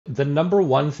The number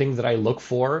one thing that I look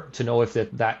for to know if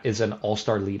that is an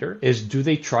all-star leader is, do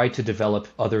they try to develop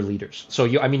other leaders? So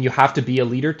you have to be a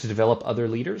leader to develop other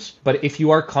leaders. But if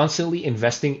you are constantly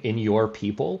investing in your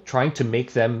people, trying to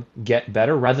make them get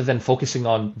better rather than focusing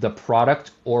on the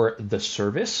product or the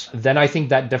service, then I think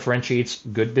that differentiates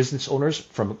good business owners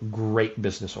from great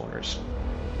business owners.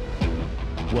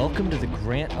 Welcome to the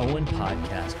Grant Owen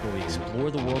Podcast, where we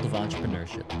explore the world of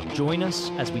entrepreneurship. Join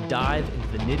us as we dive into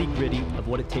the nitty-gritty of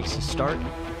what it takes to start,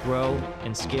 grow,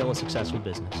 and scale a successful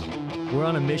business. We're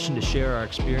on a mission to share our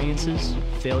experiences,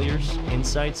 failures,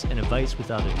 insights, and advice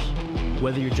with others.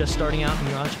 Whether you're just starting out in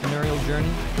your entrepreneurial journey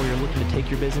or you're looking to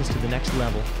take your business to the next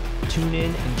level, tune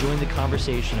in and join the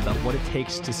conversation about what it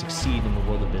takes to succeed in the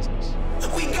world of business.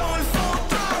 We going full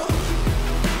throttle.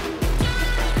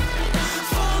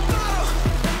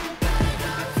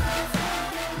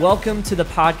 Welcome to the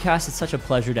podcast. It's such a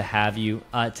pleasure to have you.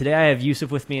 Today I have Youssef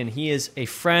with me, and he is a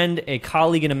friend, a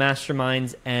colleague in a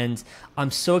mastermind, and I'm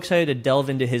so excited to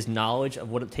delve into his knowledge of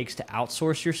what it takes to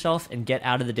outsource yourself and get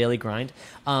out of the daily grind.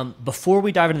 Before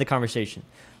we dive into the conversation,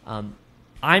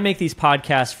 I make these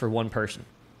podcasts for one person.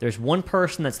 There's one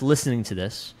person that's listening to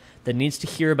this that needs to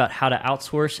hear about how to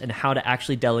outsource and how to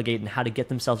actually delegate and how to get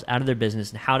themselves out of their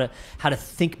business and how to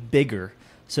think bigger,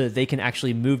 so that they can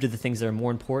actually move to the things that are more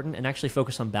important and actually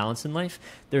focus on balance in life.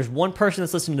 There's one person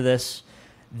that's listening to this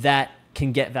that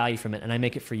can get value from it, and I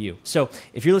make it for you. So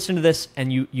if you're listening to this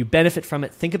and you benefit from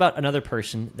it, think about another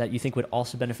person that you think would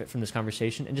also benefit from this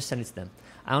conversation and just send it to them.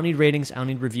 I don't need ratings, I don't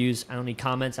need reviews, I don't need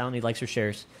comments, I don't need likes or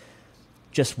shares.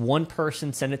 Just one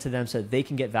person, send it to them so that they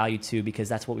can get value too, because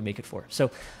that's what we make it for.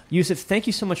 So Youssef, thank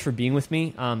you so much for being with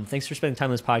me. Thanks for spending time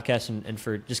on this podcast and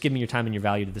for just giving me your time and your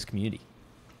value to this community.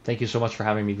 Thank you so much for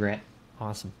having me, Grant.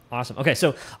 Awesome. Okay,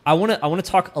 so I want to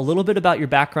talk a little bit about your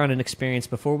background and experience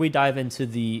before we dive into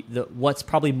the what's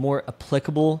probably more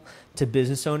applicable to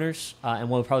business owners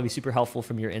and what will probably be super helpful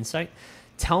from your insight.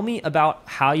 Tell me about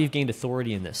how you've gained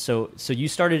authority in this. So you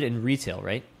started in retail,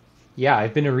 right? Yeah,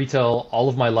 I've been in retail all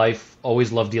of my life.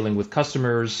 Always loved dealing with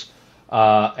customers,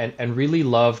 and really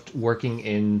loved working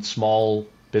in small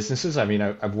businesses. I mean,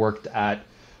 I've worked at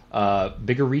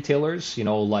bigger retailers,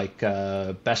 like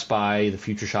Best Buy, the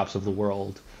Future Shops of the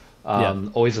world,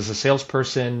 always as a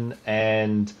salesperson.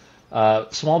 And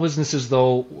small businesses,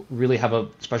 though, really have a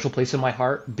special place in my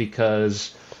heart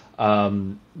because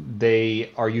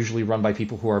they are usually run by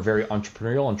people who are very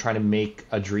entrepreneurial and trying to make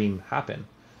a dream happen.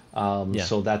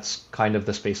 So that's kind of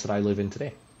the space that I live in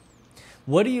today.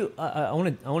 What do you? I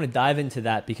want to dive into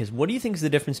that, because what do you think is the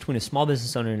difference between a small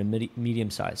business owner and a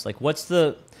medium size? Like,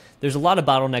 there's a lot of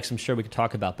bottlenecks I'm sure we could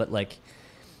talk about, but like,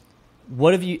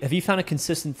 have you found a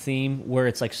consistent theme where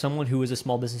it's like someone who is a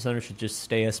small business owner should just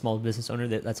stay a small business owner?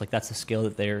 That's a skill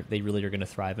that they really are going to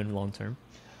thrive in long term.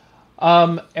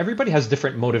 Everybody has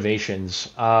different motivations.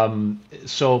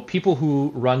 So people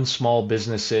who run small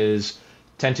businesses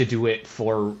tend to do it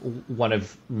for one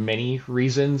of many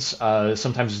reasons.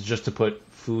 Sometimes it's just to put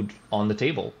food on the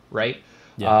table, right?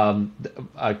 Yeah.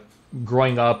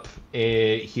 Growing up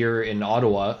here in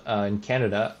Ottawa, in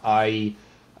Canada,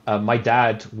 my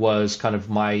dad was kind of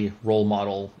my role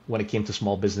model when it came to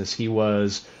small business. He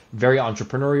was very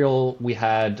entrepreneurial. We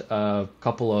had a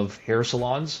couple of hair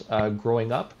salons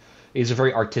growing up. He's a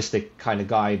very artistic kind of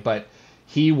guy, but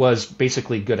he was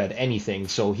basically good at anything.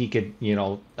 So he could, he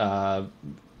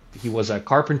was a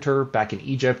carpenter back in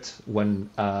Egypt when,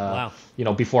 wow.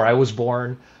 Before I was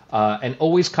born. And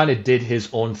always kind of did his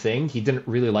own thing. He didn't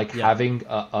really like having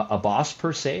a boss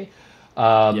per se.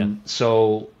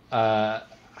 So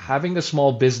having a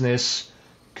small business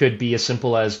could be as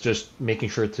simple as just making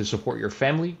sure to support your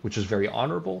family, which is very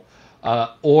honorable,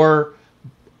 or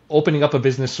opening up a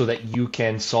business so that you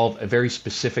can solve a very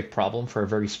specific problem for a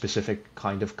very specific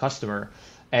kind of customer.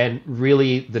 And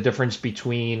really the difference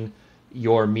between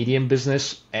your medium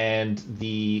business and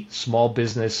the small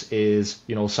business is,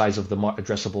 size of the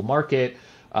addressable market,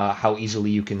 how easily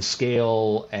you can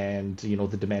scale, and,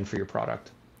 the demand for your product.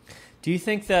 Do you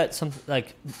think that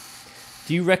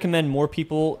do you recommend more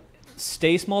people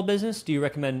stay small business? Do you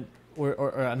recommend,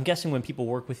 or I'm guessing when people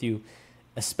work with you,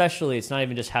 especially, it's not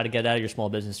even just how to get out of your small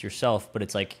business yourself, but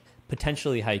it's like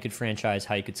potentially how you could franchise,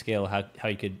 how you could scale, how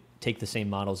you could take the same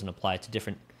models and apply it to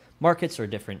different markets or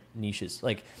different niches.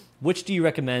 Like, which do you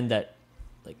recommend that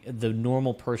the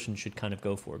normal person should kind of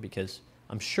go for? Because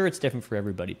I'm sure it's different for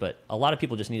everybody, but a lot of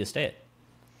people just need to stay it.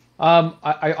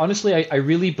 I honestly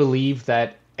really believe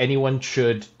that anyone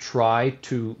should try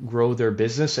to grow their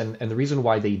business, and the reason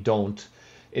why they don't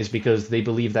is because they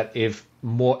believe that if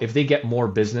they get more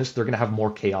business, they're going to have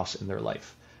more chaos in their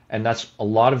life. And that's a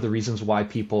lot of the reasons why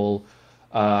people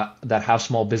that have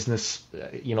small business,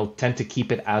 tend to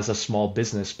keep it as a small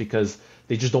business because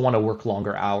they just don't want to work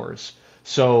longer hours.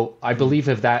 So I believe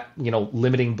if that,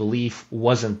 limiting belief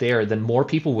wasn't there, then more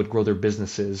people would grow their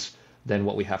businesses than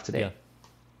what we have today. Yeah.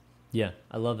 Yeah,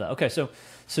 I love that. Okay, so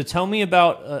tell me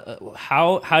about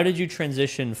how did you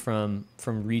transition from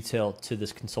retail to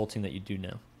this consulting that you do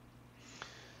now?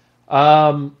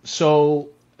 I've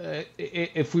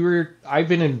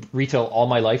been in retail all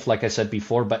my life, like I said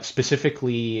before, but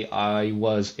specifically I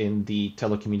was in the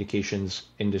telecommunications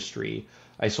industry.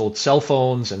 I sold cell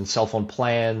phones and cell phone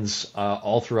plans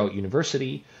all throughout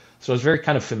university. So I was very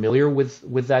kind of familiar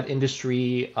with that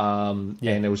industry,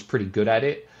 and I was pretty good at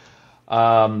it.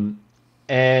 My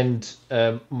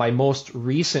most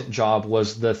recent job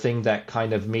was the thing that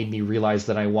kind of made me realize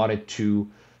that I wanted to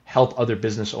help other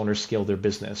business owners scale their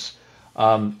business.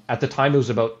 At the time, it was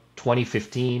about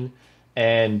 2015,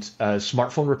 and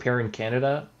smartphone repair in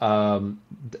Canada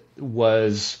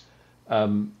was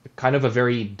kind of a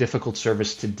very difficult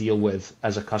service to deal with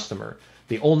as a customer.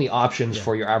 The only options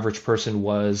for your average person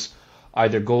was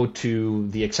either go to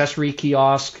the accessory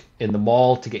kiosk in the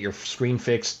mall to get your screen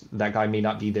fixed. That guy may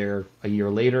not be there a year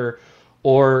later,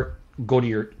 or go to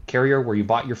your carrier where you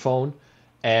bought your phone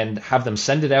and have them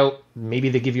send it out. Maybe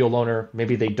they give you a loaner,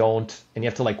 maybe they don't, and you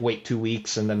have to wait 2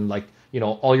 weeks, and then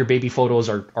all your baby photos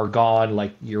are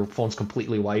gone, your phone's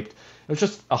completely wiped. It was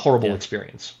just a horrible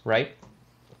experience, right?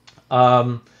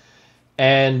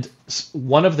 And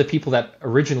one of the people that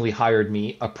originally hired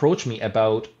me approached me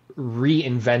about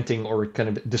reinventing or kind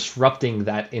of disrupting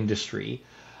that industry,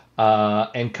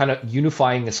 and kind of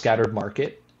unifying a scattered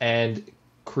market and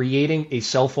creating a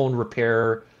cell phone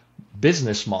repair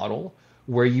business model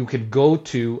where you could go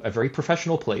to a very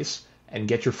professional place and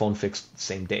get your phone fixed the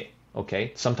same day.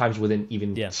 Okay, sometimes within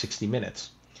even 60 minutes.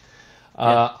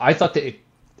 I thought it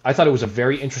was a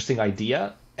very interesting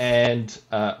idea, and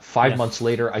 5 months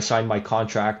later, I signed my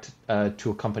contract to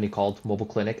a company called Mobile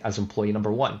Clinic as employee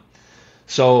number one.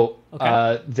 So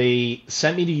they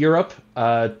sent me to Europe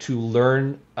to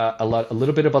learn a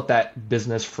little bit about that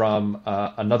business from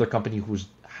another company who's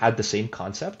had the same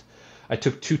concept. I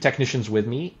took 2 technicians with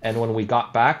me, and when we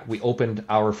got back, we opened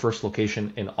our first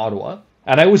location in Ottawa.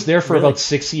 And I was there for about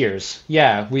 6 years.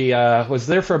 Yeah, we was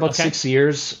there for about 6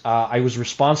 years. I was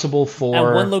responsible for...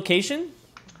 At one location?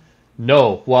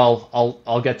 No, well,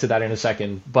 I'll get to that in a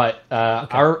second. But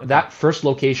that first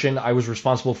location, I was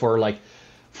responsible for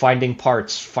finding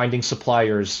parts, finding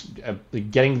suppliers,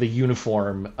 getting the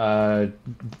uniform,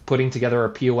 putting together our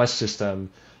POS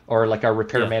system or our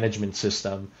repair management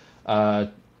system,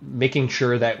 making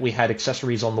sure that we had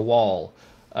accessories on the wall,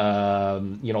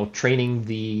 training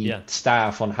the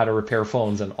staff on how to repair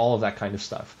phones and all of that kind of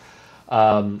stuff.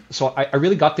 So I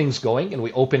really got things going, and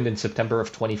we opened in September of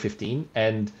 2015,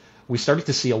 and we started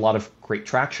to see a lot of great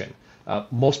traction.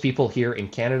 Most people here in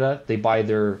Canada, they buy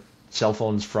their cell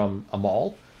phones from a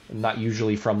mall, not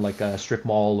usually from a strip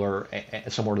mall or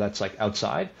somewhere that's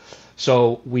outside.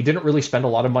 So we didn't really spend a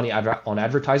lot of money on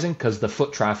advertising because the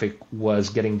foot traffic was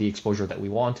getting the exposure that we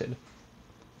wanted.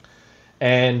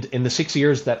 And in the 6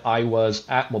 years that I was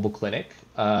at Mobile Clinic,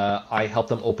 I helped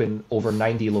them open over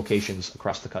 90 locations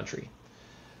across the country.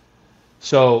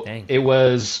 So it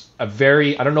was I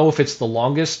don't know if it's the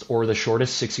longest or the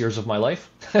shortest 6 years of my life,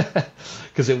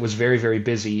 because it was very, very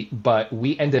busy, but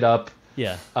we ended up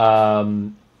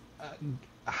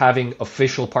having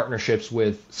official partnerships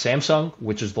with Samsung,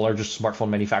 which is the largest smartphone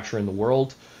manufacturer in the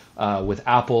world, with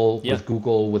Apple, with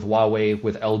Google, with Huawei,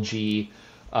 with LG,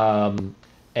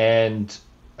 and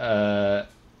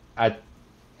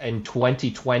in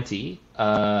 2020,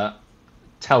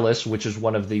 TELUS, which is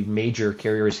one of the major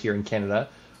carriers here in Canada,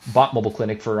 bought Mobile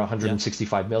Clinic for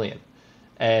 $165 million,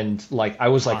 and I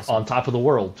was awesome. On top of the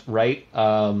world, right?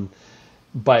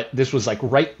 But this was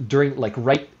right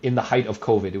in the height of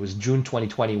COVID. It was June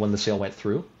 2020 when the sale went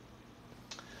through.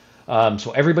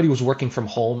 So everybody was working from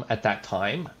home at that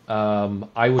time.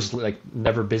 I was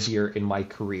never busier in my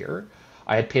career.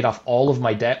 I had paid off all of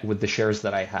my debt with the shares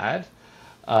that I had.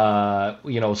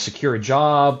 Secure a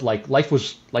job. Life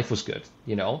was good,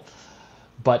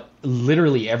 But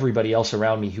literally everybody else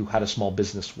around me who had a small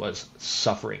business was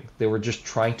suffering. They were just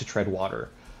trying to tread water.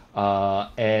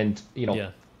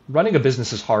 Running a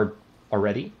business is hard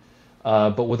already,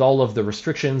 but with all of the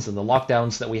restrictions and the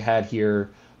lockdowns that we had here,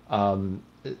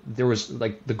 there was the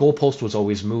goalpost was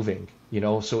always moving,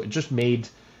 so it just made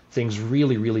things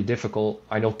really, really difficult.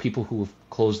 I know people who have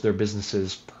closed their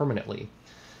businesses permanently,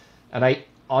 and I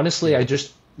just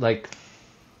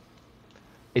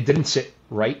it didn't sit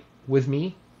right with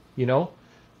me,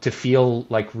 to feel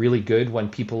really good when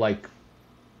people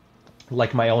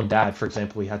like my own dad, for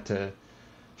example, he had to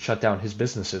shut down his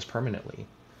businesses permanently.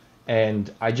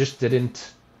 And I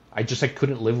couldn't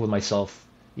live with myself,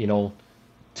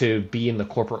 to be in the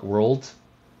corporate world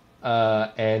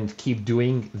and keep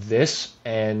doing this.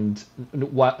 And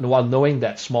while knowing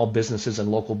that small businesses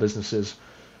and local businesses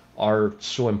are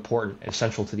so important,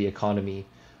 essential to the economy,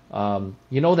 Yeah.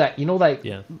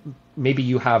 maybe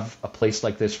you have a place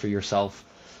like this for yourself,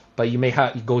 but you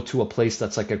go to a place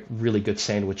that's like a really good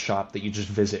sandwich shop that you just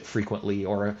visit frequently,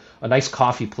 or a nice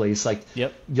coffee place. Like,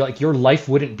 Yep. your life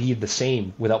wouldn't be the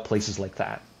same without places like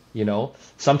that.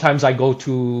 Sometimes I go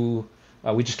to.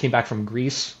 We just came back from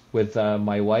Greece with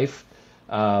my wife,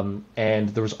 and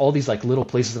there was all these like little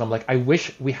places that I'm like, I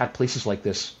wish we had places like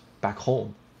this back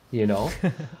home.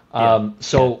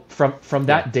 So from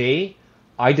that day,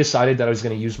 I decided that I was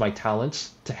going to use my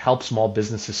talents to help small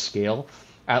businesses scale,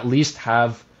 at least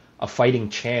have a fighting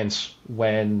chance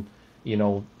when,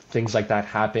 things like that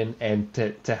happen, and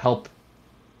to help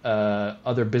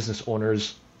other business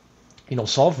owners,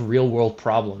 solve real world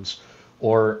problems,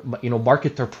 or,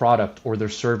 market their product or their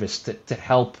service to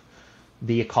help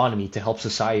the economy, to help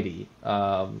society.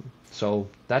 So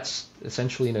that's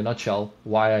essentially, in a nutshell,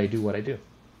 why I do what I do.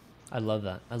 I love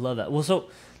that. I love that. Well, so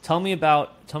tell me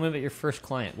about your first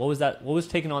client. What was that? What was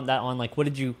taking on that on? Like, what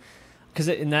did you? Because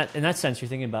in that sense, you're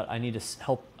thinking about, I need to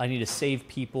help. I need to save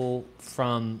people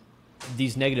from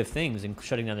these negative things and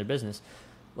shutting down their business.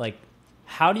 Like,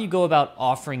 how do you go about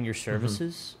offering your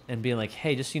services and being like,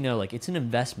 hey, just like, it's an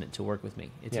investment to work with me.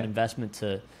 It's an investment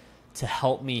to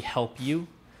help me help you.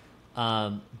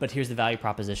 But here's the value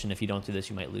proposition. If you don't do this,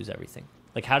 you might lose everything.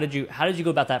 Like, how did you go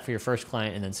about that for your first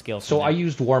client and then scale from So there? I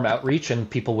used warm outreach and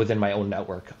people within my own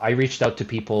network. I reached out to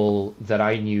people that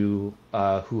I knew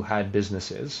who had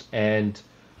businesses. And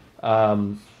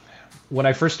when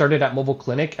I first started at Mobile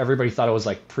Clinic, everybody thought I was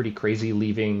like pretty crazy,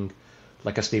 leaving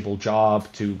like a stable job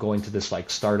to go into this like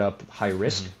startup high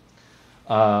risk.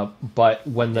 But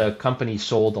when the company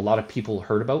sold, a lot of people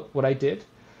heard about what I did.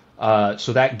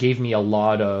 So that gave me a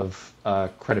lot of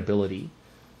credibility.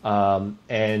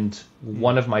 And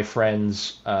one of my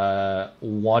friends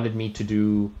wanted me to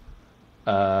do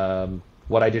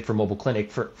what I did for Mobile Clinic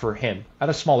for him at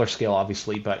a smaller scale,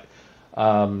 obviously. But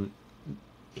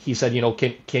he said,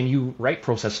 can you write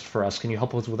processes for us? Can you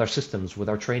help us with our systems, with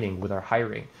our training, with our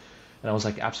hiring? And I was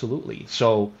like, absolutely.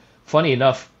 So funny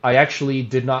enough, I actually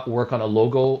did not work on a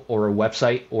logo or a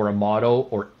website or a motto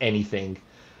or anything.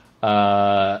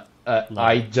 I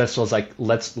just was like,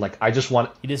 I just want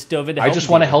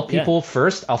to help people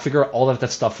first. I'll figure out all of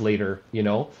that stuff later,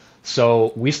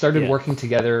 So we started working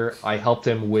together. I helped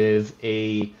him with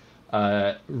a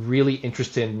really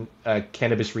interesting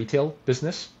cannabis retail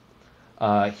business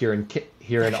here in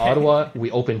Ottawa.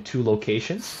 We opened 2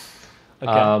 locations.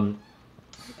 Okay.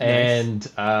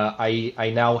 And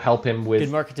I now help him with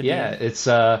good market to be in. It's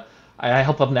I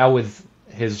help him now with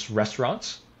his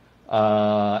restaurants.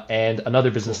 And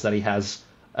another business that he has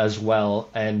as well,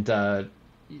 and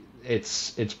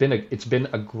it's been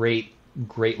a great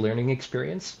learning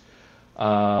experience,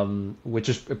 which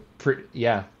is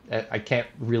I can't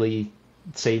really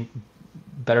say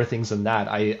better things than that.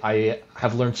 I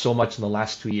have learned so much in the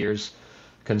last 2 years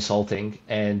consulting,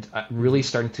 and really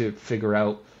starting to figure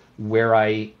out where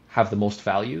I have the most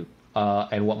value,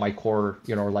 and what my core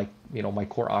my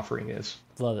core offering is.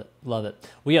 Love it.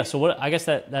 Well, yeah. So I guess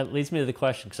that leads me to the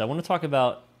question, because I want to talk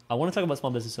about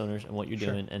small business owners and what you're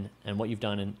doing and what you've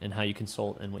done and how you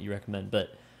consult and what you recommend.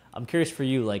 But I'm curious for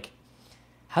you, like,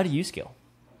 how do you scale?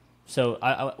 So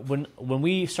when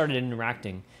we started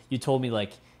interacting, you told me,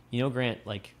 like, Grant,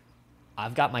 like,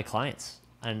 I've got my clients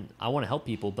and I want to help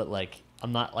people, but like,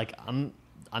 I'm not like, I'm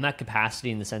at capacity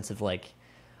in the sense of like,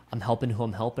 I'm helping who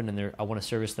I'm helping, and I want to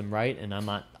service them right, and I'm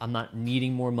not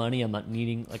needing more money. I'm not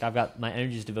needing, like, I've got my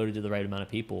energies devoted to the right amount of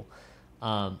people.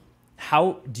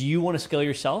 How do you want to scale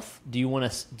yourself? Do you want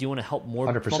to help more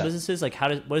 100%. small businesses? Like,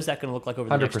 what is that going to look like over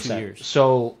the next 2 years?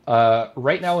 So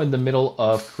right now, in the middle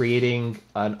of creating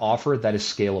an offer that is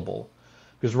scalable,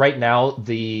 because right now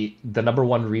the number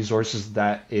one resources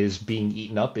that is being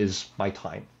eaten up is my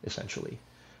time, essentially,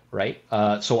 right?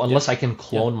 So unless I can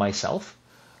clone myself,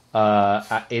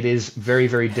 it is very,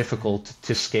 very difficult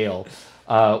to scale,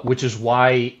 which is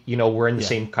why, we're in the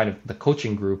same kind of the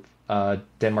coaching group,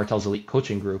 Dan Martel's Elite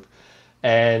Coaching Group.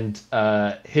 And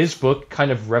his book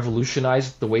kind of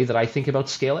revolutionized the way that I think about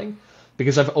scaling,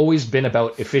 because I've always been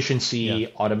about efficiency,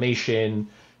 automation,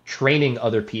 training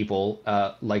other people.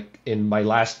 Like in my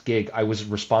last gig, I was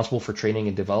responsible for training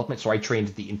and development. So I trained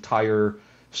the entire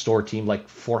store team, like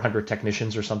 400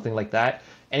 technicians or something like that.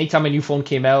 Anytime a new phone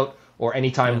came out, or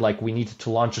anytime Yeah. like we needed to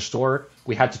launch a store,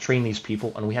 we had to train these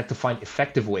people and we had to find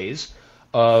effective ways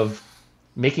of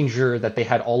making sure that they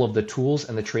had all of the tools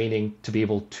and the training to be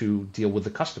able to deal with the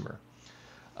customer.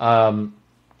 Yeah.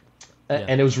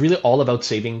 And it was really all about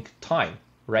saving time,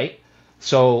 right?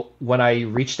 So when I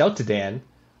reached out to Dan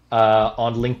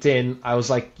on LinkedIn, I was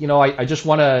like, I just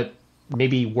want to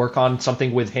maybe work on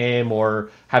something with him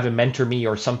or have him mentor me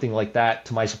or something like that.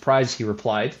 To my surprise, he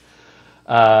replied.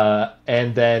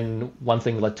 And then one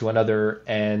thing led to another,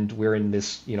 and we're in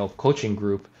this, coaching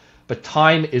group. But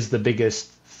time is the biggest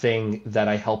thing that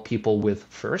I help people with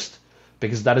first,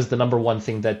 because that is the number one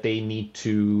thing that they need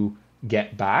to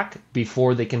get back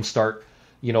before they can start,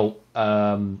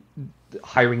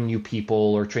 hiring new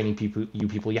people or training new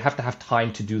people. You have to have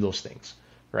time to do those things,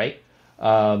 right?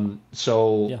 Yeah.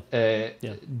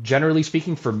 Generally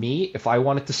speaking, for me, if I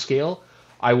wanted to scale,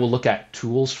 I will look at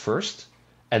tools first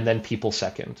and then people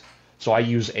second. So I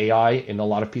use AI in a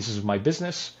lot of pieces of my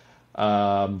business,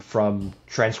 from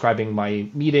transcribing my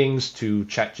meetings to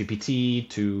ChatGPT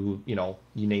to,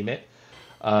 you name it.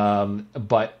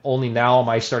 But only now am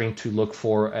I starting to look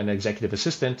for an executive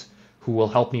assistant who will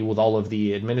help me with all of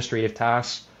the administrative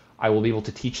tasks. I will be able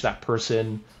to teach that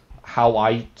person how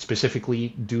I specifically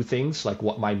do things, like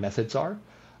what my methods are.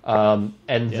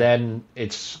 Then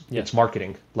it's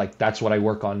marketing. Like that's what I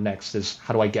work on next, is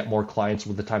how do I get more clients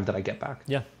with the time that I get back?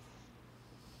 Yeah.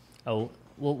 Oh,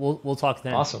 we'll talk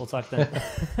then. Awesome. We'll talk then.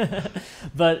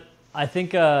 But I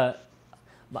think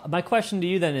my question to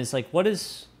you then is like, what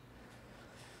is?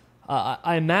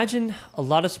 I imagine a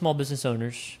lot of small business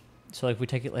owners. So like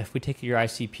if we take your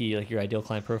ICP, like your ideal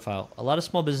client profile, a lot of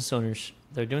small business owners,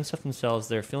 they're doing stuff themselves.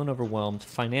 They're feeling overwhelmed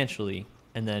financially,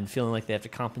 and then feeling like they have to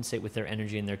compensate with their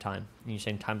energy and their time. And you're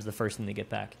saying time is the first thing they get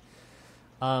back.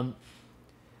 How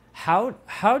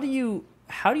do you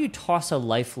toss a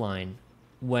lifeline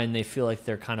when they feel like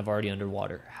they're kind of already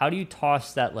underwater? How do you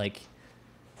toss that, like,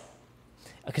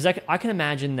 because I can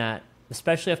imagine that,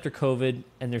 especially after COVID,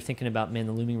 and they're thinking about, man,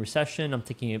 the looming recession. I'm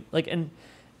thinking of, like,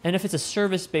 and if it's a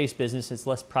service-based business, it's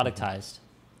less productized,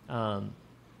 and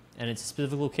it's a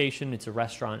specific location, it's a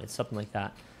restaurant, it's something like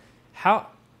that.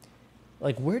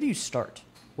 Where do you start?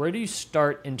 Where do you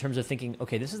start in terms of thinking,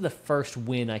 okay, this is the first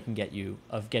win I can get you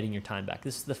of getting your time back.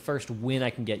 This is the first win I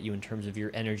can get you in terms of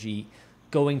your energy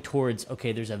going towards,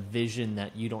 okay, there's a vision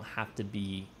that you don't have to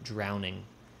be drowning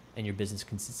and your business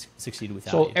can succeed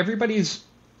without you. So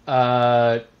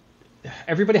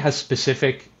everybody has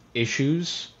specific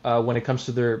issues when it comes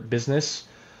to their business,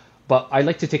 but I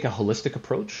like to take a holistic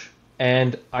approach.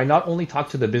 And I not only talk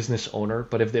to the business owner,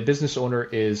 but if the business owner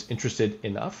is interested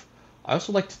enough, I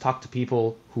also like to talk to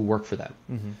people who work for them.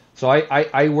 Mm-hmm. So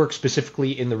I work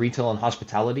specifically in the retail and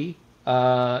hospitality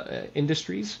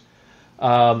industries.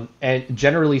 And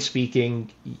generally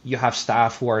speaking, you have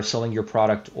staff who are selling your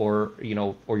product or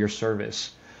your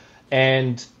service.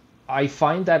 And I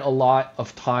find that a lot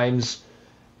of times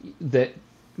that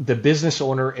the business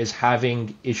owner is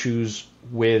having issues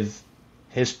with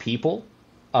his people,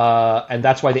 and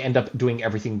that's why they end up doing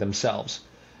everything themselves.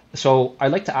 So I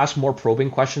like to ask more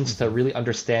probing questions to really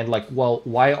understand, like, well,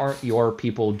 why aren't your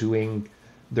people doing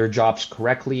their jobs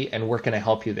correctly, and where can I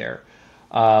help you there?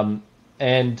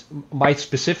 And my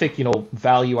specific,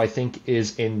 value, I think,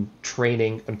 is in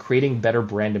training and creating better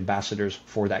brand ambassadors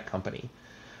for that company.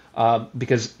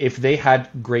 Because if they had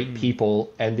great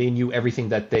people and they knew everything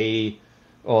that they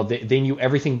knew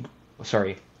everything.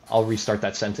 Sorry, I'll restart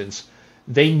that sentence.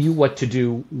 They knew what to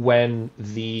do when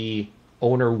the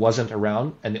owner wasn't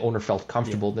around and the owner felt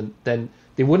comfortable. Then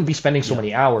they wouldn't be spending so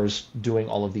many hours doing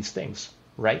all of these things,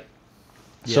 right?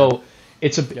 Yeah. So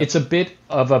it's a bit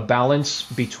of a balance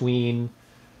between,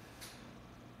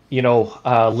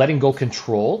 letting go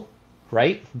control,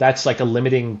 right? That's like a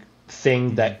limiting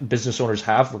thing that business owners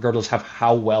have, regardless of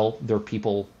how well their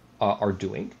people are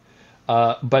doing.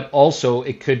 But also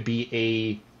it could be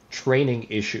a training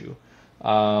issue.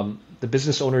 The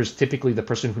business owner is typically the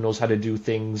person who knows how to do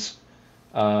things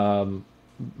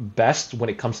best when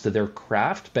it comes to their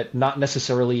craft, but not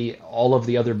necessarily all of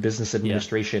the other business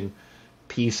administration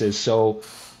pieces. So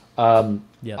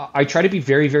I try to be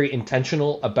very, very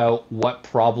intentional about what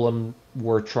problem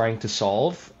we're trying to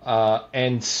solve,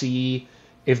 and see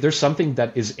if there's something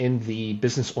that is in the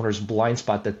business owner's blind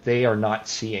spot that they are not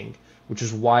seeing, which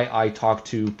is why I talk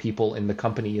to people in the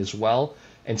company as well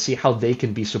and see how they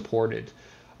can be supported.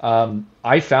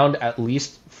 I found, at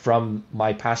least from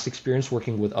my past experience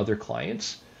working with other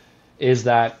clients, is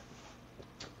that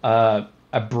a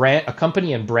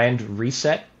company and brand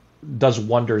reset does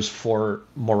wonders for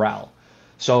morale.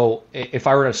 So if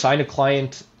I were to sign a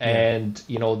client Yeah.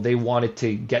 and they wanted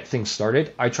to get things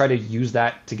started, I try to use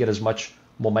that to get as much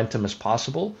momentum as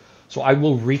possible. So I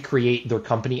will recreate their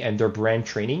company and their brand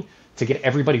training to get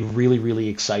everybody really, really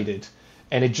excited.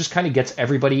 And it just kind of gets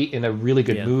everybody in a really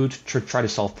good Yeah. mood to try to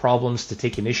solve problems, to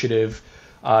take initiative,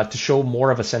 to show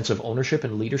more of a sense of ownership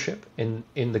and leadership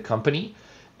in the company.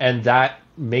 And that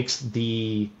makes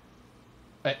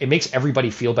it makes everybody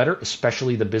feel better,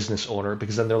 especially the business owner,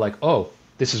 because then they're like, oh,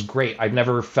 this is great. I've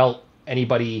never felt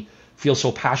anybody feel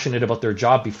so passionate about their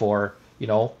job before,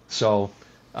 So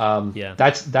Yeah.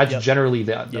 that's Yep. generally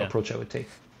the Yeah. approach I would take.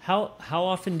 How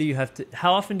often do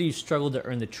you struggle to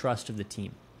earn the trust of the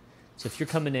team? So if you're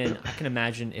coming in, I can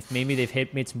imagine if maybe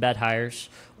they've made some bad hires,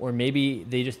 or maybe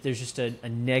there's just a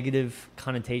negative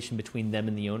connotation between them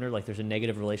and the owner, like there's a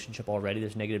negative relationship already,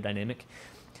 there's a negative dynamic.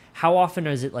 How often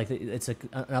is it like it's an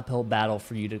uphill battle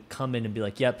for you to come in and be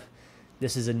like, yep,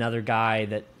 this is another guy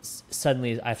that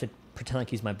suddenly I have to pretend like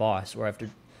he's my boss, or I have to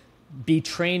be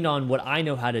trained on what I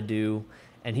know how to do,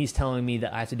 and he's telling me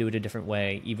that I have to do it a different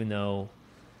way, even though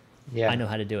Yeah. I know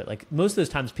how to do it. Like most of those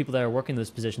times, people that are working those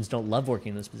positions don't love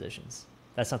working in those positions.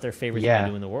 That's not their favorite thing Yeah.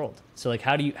 to do in the world. So like,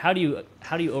 how do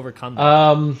you overcome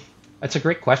that? That's a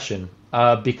great question,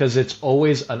 because it's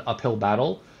always an uphill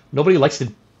battle. Nobody likes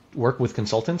to work with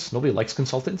consultants. Nobody likes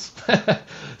consultants.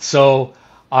 So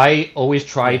I always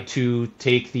try Yeah. to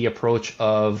take the approach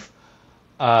of,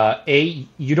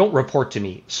 you don't report to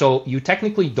me. So you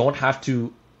technically don't have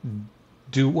to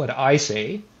do what I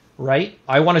say, right?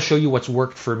 I want to show you what's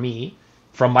worked for me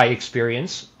from my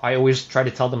experience. I always try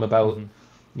to tell them about,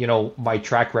 my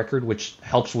track record, which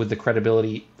helps with the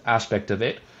credibility aspect of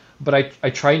it. But I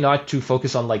try not to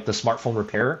focus on like the smartphone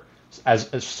repair as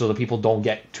so that people don't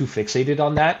get too fixated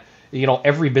on that.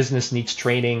 Every business needs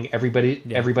training. Everybody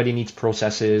needs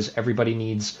processes. Everybody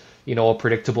needs, a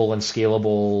predictable and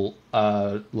scalable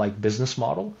like business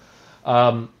model.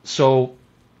 So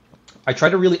I try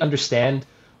to really understand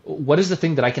what is the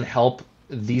thing that I can help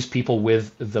these people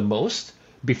with the most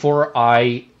before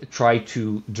I try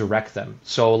to direct them.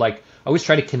 So like I always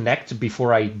try to connect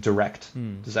before I direct.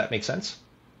 Does that make sense?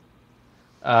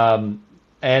 And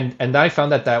I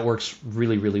found that works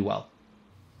really, really well.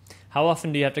 How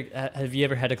often do you have you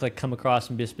ever had to like come across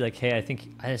and just be like, hey,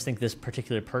 I just think this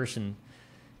particular person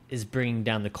is bringing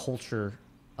down the culture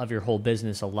of your whole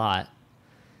business a lot,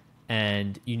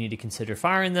 and you need to consider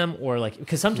firing them, or like,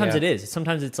 because sometimes Yeah. it is.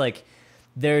 Sometimes it's like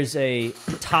there's a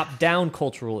top-down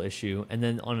cultural issue, and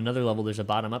then on another level, there's a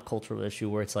bottom-up cultural issue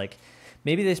where it's like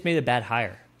maybe they just made a bad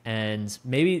hire, and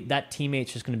maybe that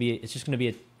teammate's just going to be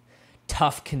a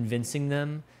tough convincing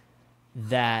them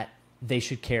that they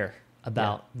should care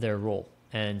about their role.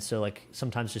 And so like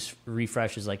sometimes just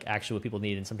refresh is like actually what people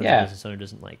need, and sometimes the Yeah. business owner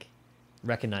doesn't like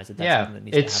recognize that that's Yeah, something that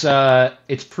needs to happen.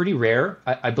 it's pretty rare.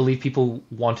 I believe people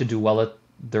want to do well at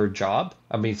their job.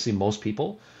 I mean, see most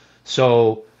people.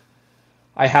 So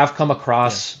I have come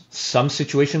across some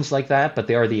situations like that, but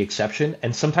they are the exception.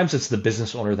 And sometimes it's the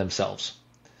business owner themselves.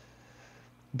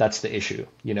 That's the issue,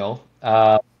 Okay. Tell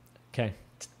me about It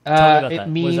that. What does that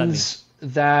mean? means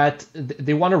that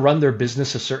they want to run their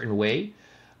business a certain way,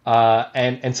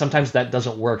 and sometimes that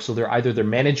doesn't work. So either their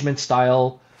management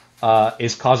style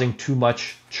is causing too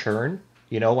much churn,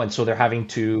 and so they're having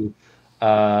to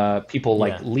people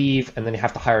like Yeah. leave, and then you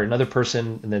have to hire another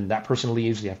person, and then that person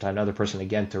leaves, you have to hire another person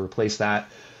again to replace that.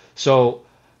 So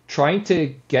trying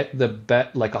to get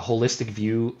like a holistic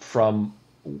view from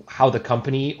how the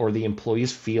company or the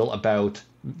employees feel about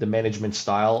the management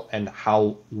style and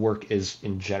how work is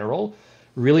in general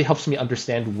really helps me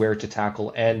understand where to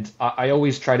tackle. And I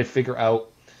always try to figure out,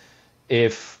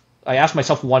 if I ask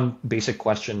myself one basic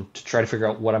question to try to figure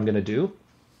out what I'm going to do.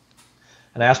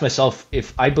 And I ask myself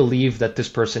if I believe that this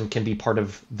person can be part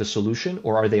of the solution,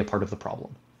 or are they a part of the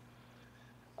problem?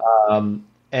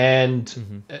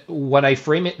 And when I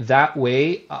frame it that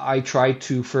way, I try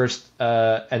to first,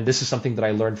 and this is something that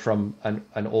I learned from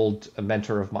an old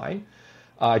mentor of mine,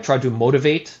 I try to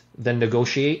motivate, then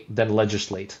negotiate, then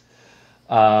legislate.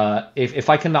 If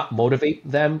I cannot motivate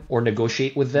them or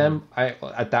negotiate with them,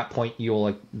 at that point you'll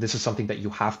like, this is something that you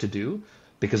have to do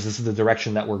because this is the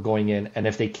direction that we're going in. And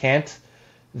if they can't,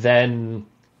 then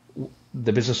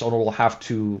the business owner will have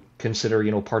to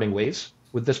consider, parting ways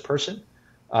with this person.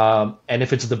 And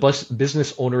if it's the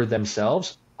business owner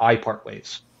themselves, I part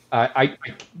ways. I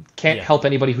can't Yeah. help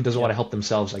anybody who doesn't want to help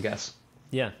themselves, I guess.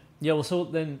 Yeah. Yeah. Well, so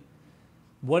then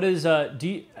what is,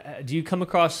 do you come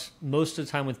across most of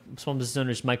the time with small business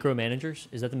owners, micromanagers?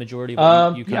 Is that the majority of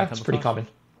what you kind Yeah, of come it's pretty across? common.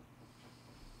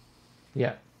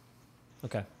 Yeah.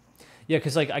 Okay. Yeah,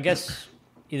 because like I guess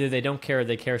either they don't care or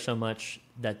they care so much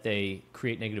that they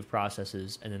create negative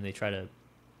processes, and then they try to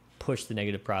push the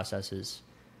negative processes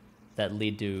that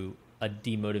lead to a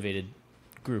demotivated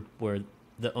group where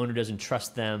the owner doesn't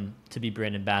trust them to be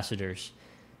brand ambassadors,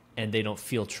 and they don't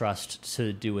feel trust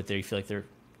to do what they feel like they're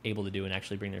able to do and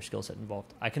actually bring their skill set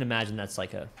involved. I can imagine that's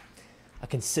like a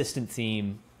consistent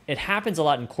theme. It happens a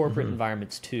lot in corporate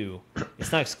environments too.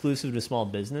 It's not exclusive to small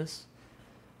business.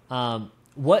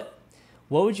 What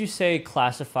would you say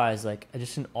classifies like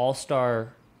just an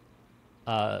all-star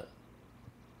owner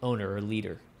or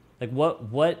leader? Like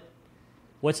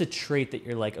what's a trait that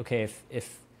you're like, okay,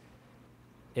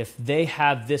 if they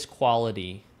have this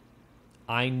quality,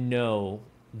 I know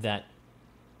that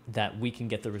we can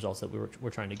get the results that we're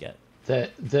trying to get.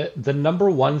 The number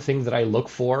one thing that I look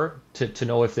for to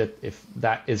know if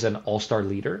that is an all-star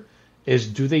leader is,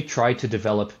 do they try to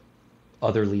develop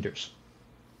other leaders?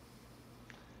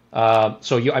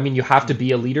 So you have to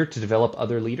be a leader to develop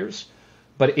other leaders,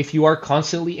 but if you are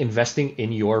constantly investing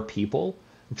in your people,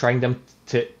 trying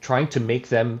to make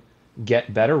them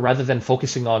get better rather than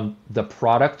focusing on the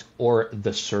product or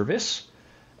the service,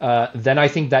 then I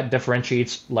think that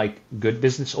differentiates like good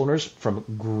business owners from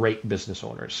great business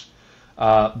owners.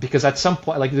 Because at some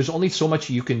point, like there's only so much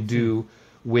you can do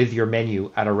with your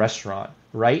menu at a restaurant,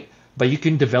 right? But you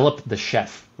can develop the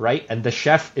chef, right? And the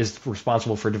chef is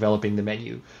responsible for developing the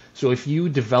menu. So if you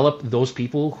develop those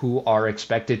people who are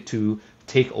expected to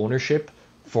take ownership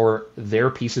for their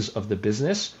pieces of the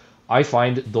business, I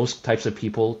find those types of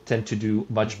people tend to do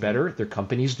much better. Their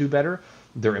companies do better.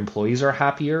 Their employees are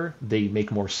happier. They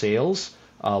make more sales,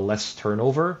 less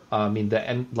turnover.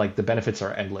 The benefits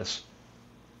are endless.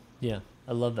 Yeah,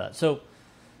 I love that. So,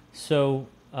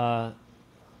 talk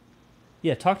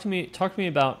to me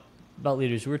about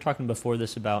leaders. We were talking before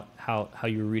this about how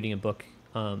you were reading a book,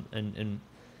 and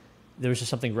there was just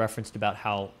something referenced about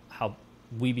how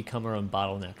we become our own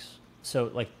bottlenecks.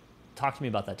 So, like, talk to me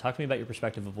about that. Talk to me about your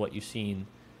perspective of what you've seen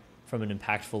from an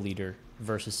impactful leader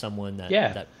versus someone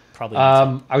that probably.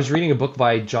 I was reading a book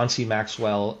by John C.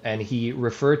 Maxwell, and he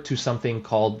referred to something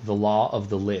called the law of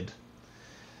the lid.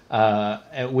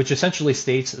 Which essentially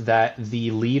states that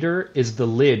the leader is the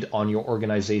lid on your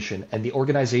organization, and the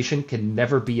organization can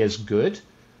never be as good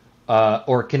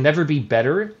or can never be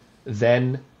better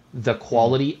than the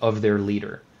quality of their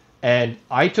leader. And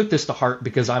I took this to heart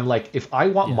because I'm like, if I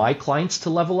want my clients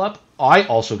to level up, I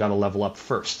also got to level up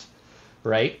first,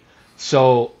 right?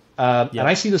 So, and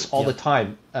I see this all the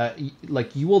time.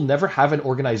 Like, you will never have an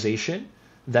organization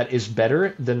that is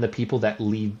better than the people that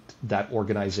lead that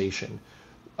organization.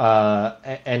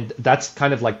 And that's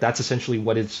kind of like, that's essentially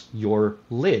what is your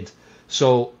lid.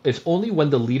 So it's only when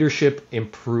the leadership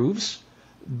improves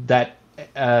that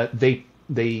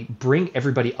they bring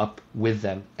everybody up with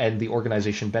them, and the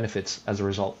organization benefits as a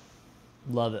result.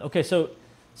 Love it. Okay, so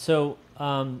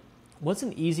what's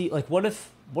an easy, like, what if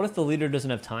the leader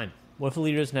doesn't have time? What if the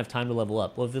leader doesn't have time to level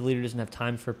up? What if the leader doesn't have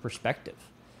time for perspective?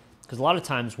 Because a lot of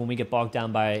times when we get bogged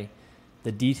down by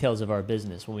the details of our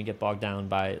business, when we get bogged down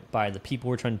by the people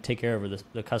we're trying to take care of, or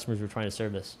the customers we're trying to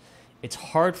service, it's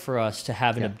hard for us to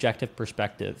have an objective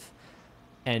perspective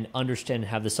and understand and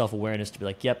have the self-awareness to be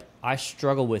like, yep, I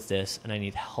struggle with this and I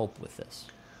need help with this.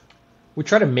 We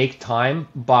try to make time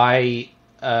by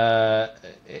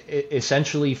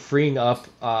essentially freeing up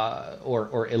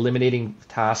or eliminating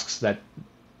tasks that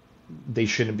they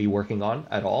shouldn't be working on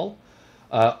at all,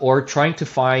 or trying to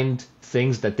find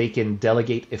things that they can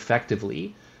delegate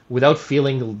effectively without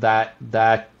feeling that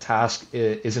that task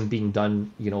isn't being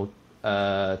done,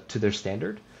 to their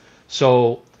standard.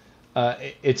 So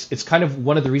it's kind of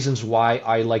one of the reasons why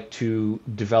I like to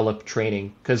develop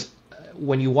training, because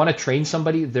when you want to train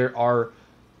somebody, there are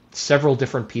several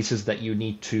different pieces that you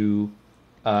need to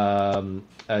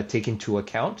take into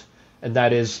account. And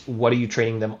that is, what are you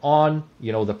training them on?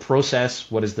 The process,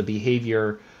 what is the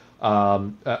behavior?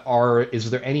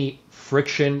 Is there any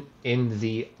friction in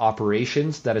the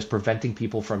operations that is preventing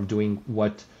people from doing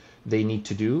what they need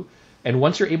to do? And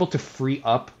once you're able to free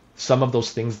up some of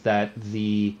those things that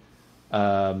the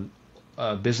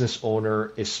business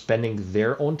owner is spending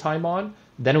their own time on,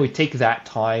 then we take that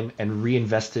time and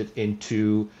reinvest it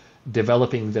into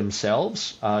developing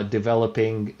themselves,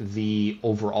 developing the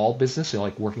overall business,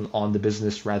 like working on the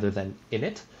business rather than in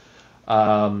it.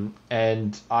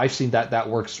 And I've seen that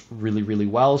works really, really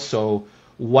well. So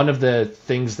one of the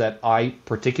things that I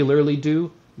particularly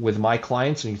do with my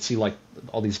clients, and you can see like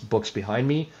all these books behind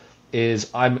me, is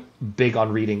I'm big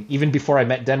on reading. Even before I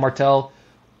met Dan Martell,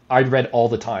 I read all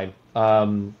the time.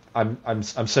 I'm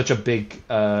such a big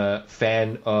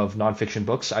fan of nonfiction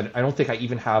books. I don't think I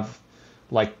even have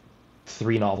like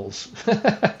 3 novels.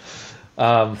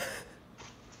 um,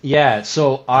 yeah,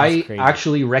 so That's I crazy.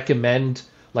 actually recommend,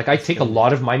 like, I take a Crazy.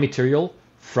 lot of my material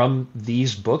from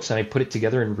these books and I put it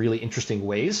together in really interesting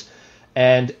ways.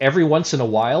 And every once in a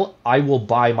while, I will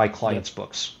buy my Yep. clients'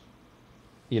 books.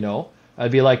 You know,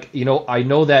 I'd be like, I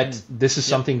know that this is Yep.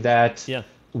 something that Yeah.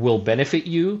 will benefit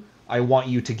you. I want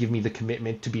you to give me the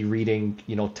commitment to be reading,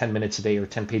 10 minutes a day or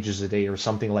 10 pages a day or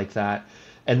something like that.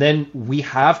 And then we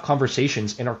have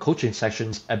conversations in our coaching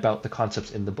sessions about the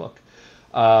concepts in the book.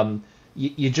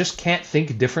 You just can't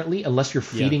think differently unless you're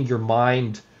Yeah. feeding your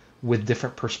mind with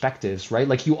different perspectives, right?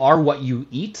 Like you are what you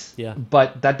eat, Yeah.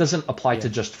 but that doesn't apply to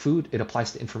Yeah. just food. It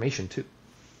applies to information too.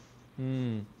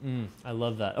 I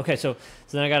love that. Okay, so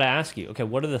then I got to ask you. Okay,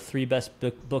 what are the 3 best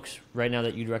books right now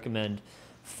that you'd recommend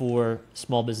for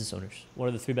small business owners? What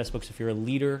are the 3 best books if you're a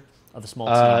leader of a small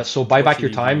team? So Buy What Back should Your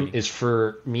you be Time reading? is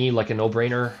for me like a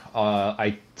no-brainer.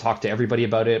 I talk to everybody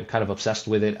about it. I'm kind of obsessed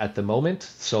with it at the moment.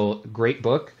 So great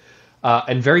book,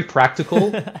 and very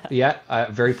practical. Yeah,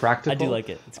 very I do practical. like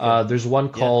it. It's good. There's one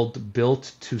Yeah. called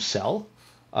Built to Sell,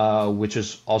 which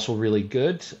is also really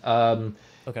good.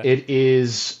 Okay. It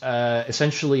is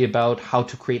essentially about how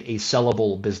to create a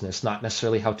sellable business, not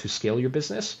necessarily how to scale your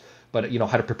business, but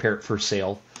how to prepare it for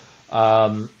sale.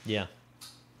 Yeah.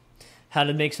 How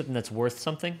to make something that's worth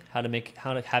something. How to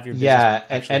have your business Yeah,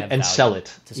 actually have and value sell it.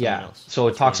 to someone Yeah. else. So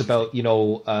it That's really talks about,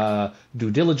 interesting. due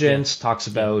Yeah. diligence, talks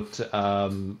Yeah.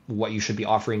 about what you should be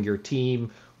offering your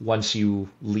team once you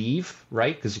leave,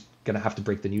 right? Because you're going to have to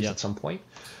break the news Yeah. at some point.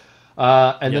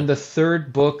 And Yeah. then the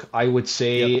third book I would Yep.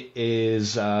 say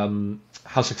is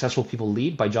How Successful People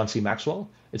Lead by John C. Maxwell.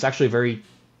 It's actually a very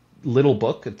little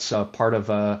book. It's part of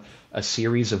a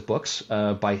series of books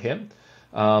by him.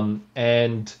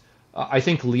 And I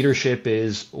think leadership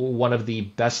is one of the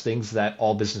best things that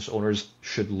all business owners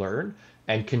should learn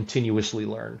and continuously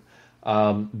learn,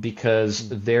 because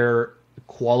their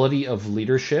quality of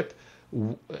leadership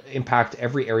impact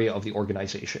every area of the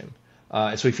organization.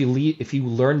 So if you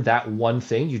learn that one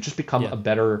thing, you just become Yeah. a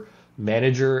better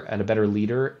manager and a better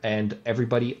leader, and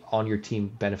everybody on your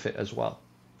team benefit as well.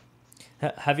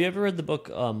 Have you ever read the book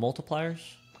Multipliers?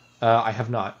 I have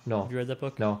not. No, Have you read that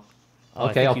book? no. Oh,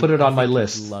 Okay, I'll put it on my you'd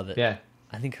list. love it. Yeah.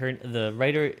 I think the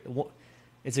writer,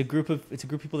 it's a group of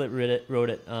people that wrote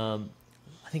it. I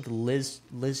think Liz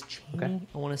Cheney. Okay.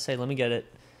 I want to say. Let me get it.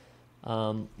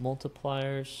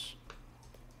 Multipliers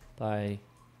by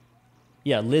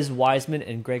Liz Wiseman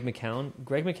and Greg McCown.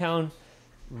 Greg McCown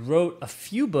wrote a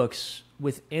few books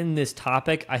within this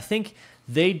topic. I think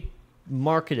they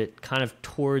market it kind of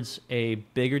towards a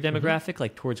bigger demographic,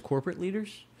 like towards corporate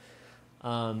leaders.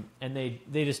 And they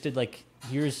just did like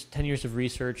 10 years of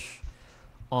research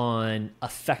on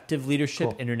effective leadership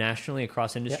Cool. internationally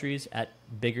across industries at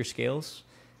bigger scales,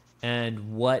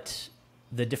 and what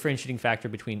the differentiating factor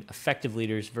between effective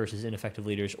leaders versus ineffective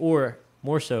leaders, or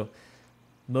more so,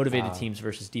 motivated teams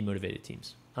versus demotivated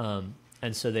teams.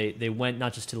 And so they went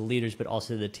not just to the leaders, but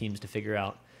also to the teams to figure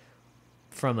out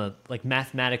from a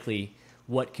mathematically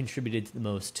what contributed the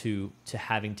most to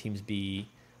having teams be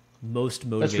most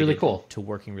motivated really cool. to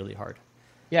working really hard.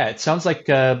 Yeah, it sounds like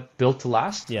Built to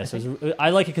Last. Yeah, I so think. I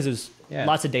like it because it was Yeah.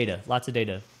 lots of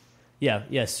data.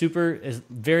 Yeah, super is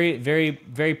very, very,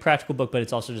 very practical book, but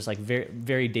it's also just like very,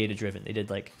 very data driven. They did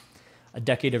like a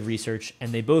decade of research,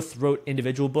 and they both wrote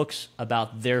individual books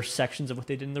about their sections of what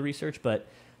they did in the research, but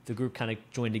the group kind of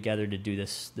joined together to do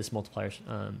this multipliers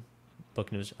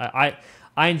book. And it was,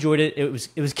 I enjoyed it. It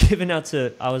was given out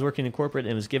to, I was working in corporate,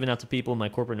 and it was given out to people in my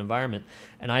corporate environment,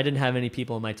 and I didn't have any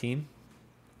people on my team.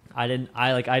 I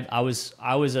was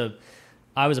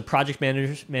a project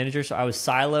manager, so I was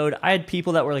siloed. I had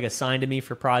people that were like assigned to me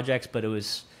for projects, but it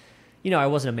was, I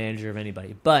wasn't a manager of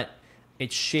anybody. But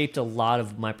it shaped a lot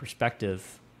of my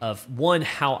perspective of, one,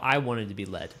 how I wanted to be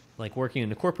led. Like working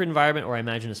in a corporate environment, or I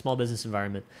imagine a small business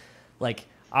environment, like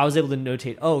I was able to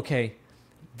notate, oh, okay,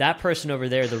 that person over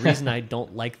there, the reason I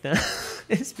don't like them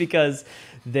is because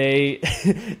they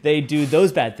do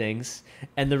those bad things,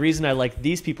 and the reason I like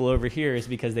these people over here is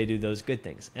because they do those good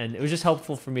things. And it was just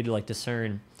helpful for me to like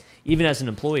discern, even as an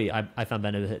employee, I found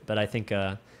benefit. But I think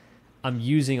I'm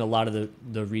using a lot of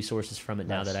the resources from it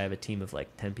now Nice. that I have a team of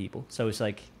like 10 people. So it's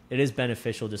like it is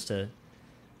beneficial just to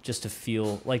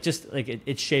feel like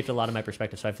it shaped a lot of my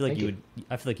perspective. So I feel like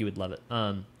you would love it.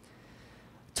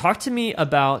 Talk to me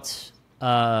about.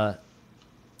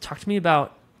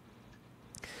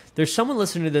 There's someone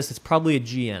listening to this that's probably a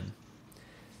GM.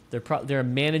 They're a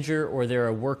manager, or they're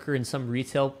a worker in some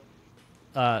retail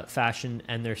fashion,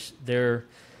 and they're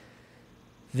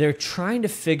trying to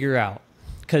figure out,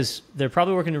 because they're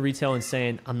probably working in retail and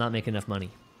saying, I'm not making enough money.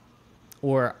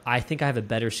 or I think I have a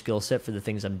better skill set for the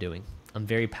things I'm doing. I'm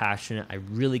very passionate. I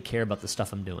really care about the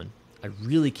stuff I'm doing. I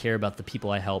really care about the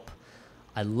people I help.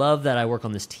 I love that I work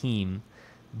on this team,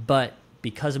 but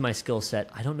because of my skill set,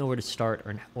 I don't know where to start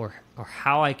or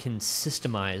how I can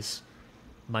systemize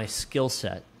my skill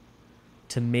set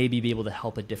to maybe be able to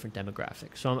help a different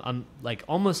demographic. So I'm like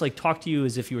almost like talk to you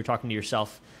as if you were talking to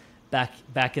yourself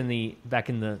back in the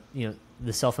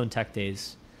the cell phone tech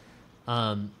days.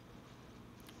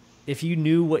 If you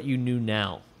knew what you knew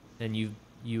now and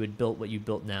you had built what you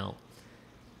built now,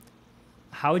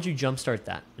 how would you jumpstart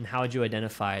that? And how would you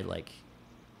identify like,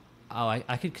 oh,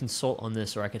 I could consult on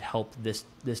this, or I could help this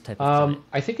type of client?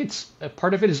 I think it's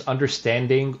part of it is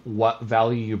understanding what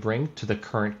value you bring to the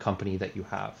current company that you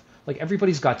have. Like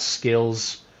everybody's got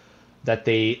skills that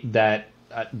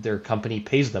their company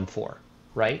pays them for,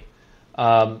 right?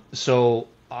 So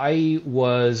I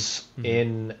was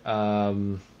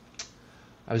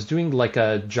I was doing like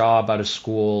a job out of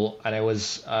school, and I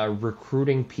was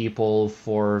recruiting people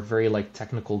for very like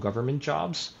technical government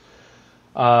jobs.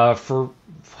 For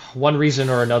one reason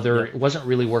or another, it wasn't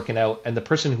really working out, and the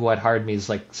person who had hired me is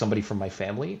like somebody from my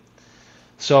family.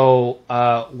 So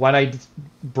when I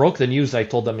broke the news, I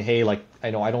told them, hey, like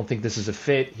I don't think this is a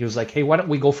fit. He was like, hey, why don't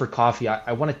we go for coffee?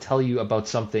 I want to tell you about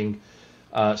something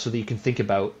so that you can think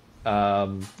about,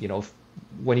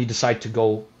 when you decide to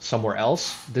go somewhere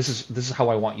else. This is how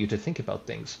I want you to think about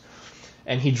things.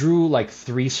 And he drew like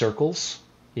 3 circles,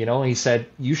 and he said,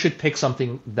 you should pick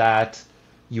something that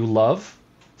you love,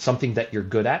 something that you're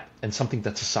good at, and something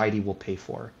that society will pay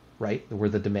for, right? Where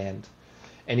the demand.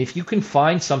 And if you can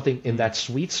find something in that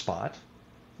sweet spot,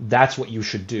 that's what you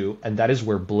should do. And that is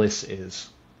where bliss is,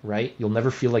 right? You'll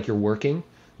never feel like you're working.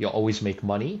 You'll always make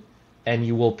money, and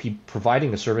you will be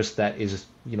providing a service that is,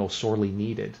 sorely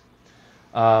needed.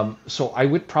 So I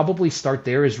would probably start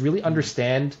there, is really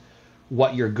understand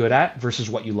what you're good at versus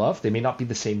what you love. They may not be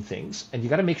the same things. And you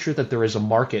got to make sure that there is a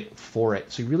market for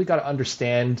it. So you really got to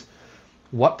understand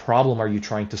what problem are you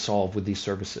trying to solve with these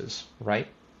services, right?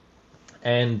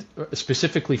 And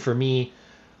specifically for me,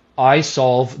 I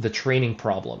solve the training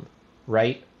problem,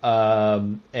 right?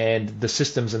 And the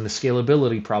systems and the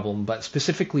scalability problem, but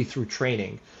specifically through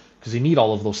training, because you need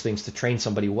all of those things to train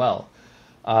somebody well.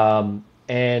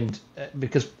 And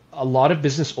because a lot of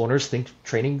business owners think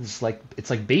training is like, it's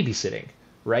like babysitting,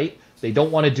 right? They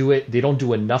don't want to do it. They don't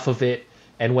do enough of it.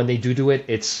 And when they do it,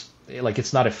 it's like,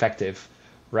 it's not effective,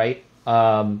 right?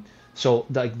 So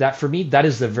like that, for me, that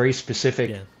is the very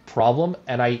specific problem.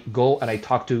 And I go and I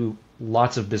talk to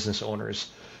lots of business owners.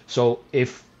 So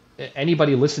if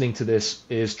anybody listening to this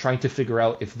is trying to figure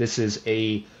out if this is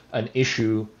an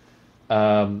issue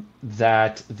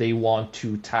that they want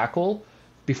to tackle,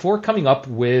 before coming up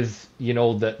with,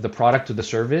 the product or the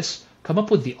service, come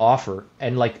up with the offer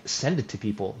and like send it to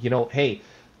people. Hey,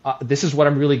 this is what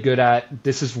I'm really good at.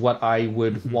 This is what I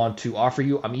would want to offer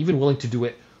you. I'm even willing to do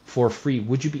it for free.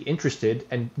 Would you be interested?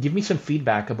 And give me some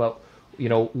feedback about,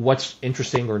 what's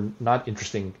interesting or not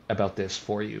interesting about this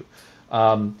for you.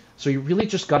 So you really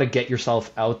just got to get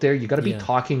yourself out there. You got to be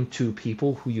talking to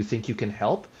people who you think you can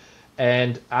help,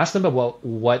 and ask them about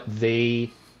what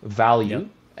they value. Yep.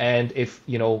 And if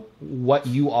what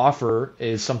you offer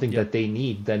is something that they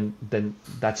need, then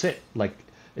that's it. Like,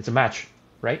 it's a match,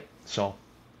 right? So,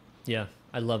 yeah,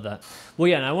 I love that. Well,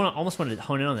 yeah, and I almost wanted to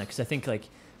hone in on that, because I think like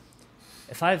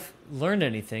if I've learned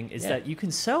anything, is that you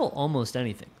can sell almost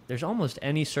anything. There's almost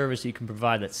any service you can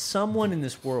provide that someone in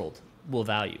this world will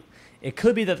value. It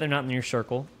could be that they're not in your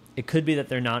circle. It could be that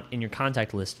they're not in your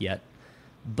contact list yet.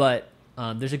 But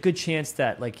there's a good chance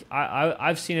that like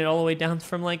I've seen it all the way down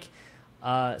from like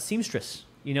seamstress,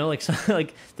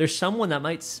 like there's someone that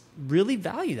might really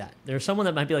value that. There's someone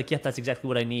that might be like, yeah, that's exactly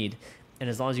what I need. And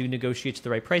as long as you negotiate to the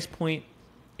right price point,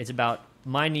 it's about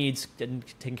my needs getting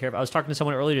taken care of. I was talking to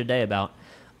someone earlier today about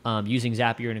using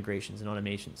Zapier integrations and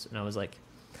automations. And I was like,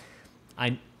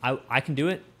 I can do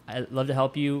it. I'd love to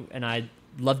help you, and I'd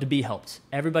love to be helped.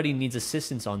 Everybody needs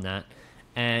assistance on that.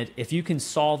 And if you can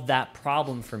solve that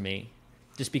problem for me,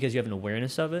 just because you have an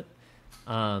awareness of it,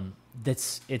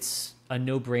 it's a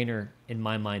no-brainer in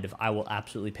my mind of I will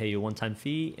absolutely pay you a one-time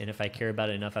fee, and if I care about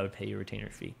it enough, I would pay you a retainer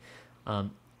fee.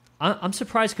 I'm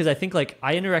surprised, because I think like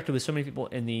I interacted with so many people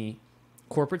in the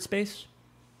corporate space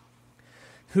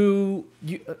who,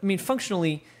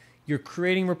 functionally, you're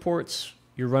creating reports,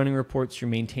 you're running reports, you're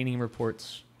maintaining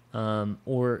reports,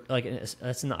 or like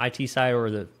that's in the IT side or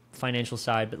the financial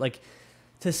side, but like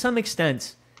to some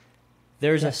extent,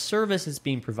 there's a service that's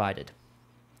being provided.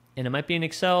 And it might be in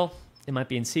Excel, it might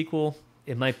be in SQL,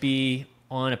 it might be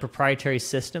on a proprietary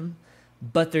system,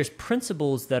 but there's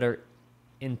principles that are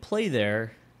in play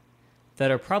there that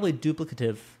are probably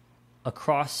duplicative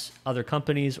across other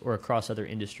companies or across other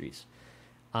industries.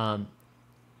 And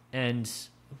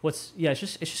it's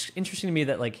just interesting to me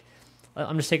that, like,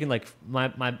 I'm just taking like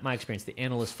my experience, the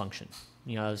analyst function.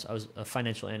 You know, I was a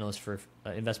financial analyst for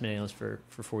investment analyst for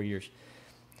 4 years.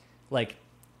 Like,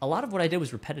 a lot of what I did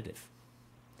was repetitive.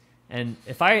 And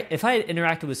if I had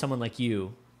interacted with someone like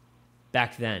you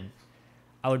back then,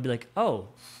 I would be like, oh,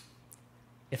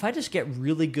 if I just get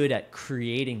really good at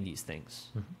creating these things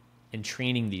and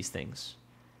training these things,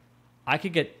 I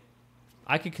could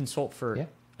consult for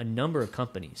a number of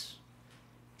companies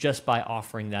just by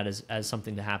offering that as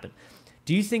something to happen.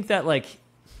 Do you think that, like,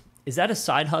 is that a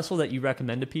side hustle that you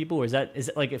recommend to people? Or is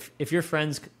it like, if your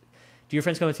friends, do your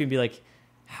friends come up to you and be like,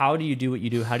 how do you do what you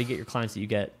do? How do you get your clients that you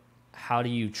get? How do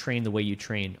you train the way you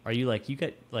train? Are you like, you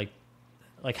get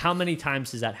like how many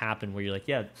times does that happen where you're like,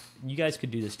 yeah, you guys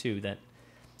could do this too? That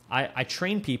I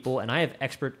train people and I have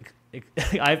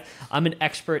I'm an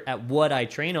expert at what I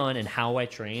train on and how I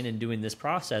train and doing this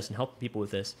process and helping people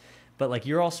with this. But like,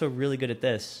 you're also really good at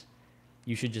this.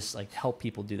 You should just like help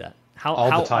people do that.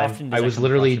 All the time. Often does I that was come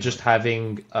literally across your just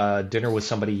mind? having dinner with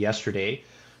somebody yesterday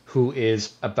who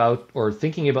is about or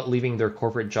thinking about leaving their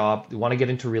corporate job. They want to get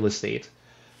into real estate.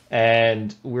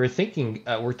 And we're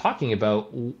talking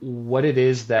about what it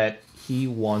is that he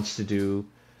wants to do,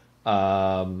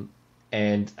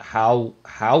 and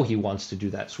how he wants to do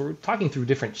that. So we're talking through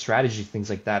different strategy, things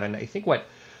like that. And I think what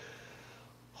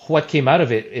came out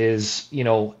of it is, you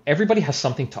know, everybody has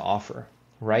something to offer,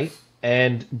 right?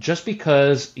 And just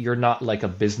because you're not like a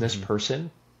business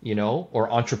person, you know, or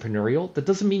entrepreneurial, that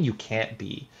doesn't mean you can't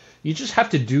be. You just have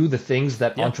to do the things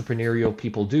that entrepreneurial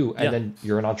people do, and then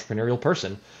you're an entrepreneurial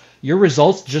person. Your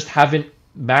results just haven't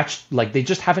matched, like they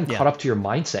just haven't caught up to your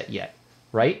mindset yet,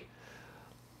 right?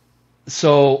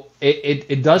 So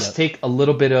it does take a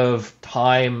little bit of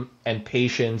time and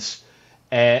patience,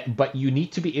 but you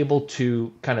need to be able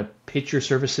to kind of pitch your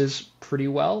services pretty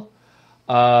well,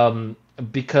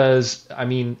 because I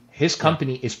mean his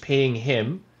company is paying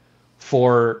him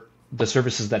for the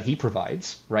services that he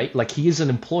provides, right? Like, he is an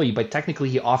employee, but technically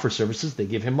he offers services. They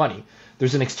give him money.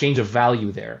 There's an exchange of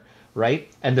value there, right?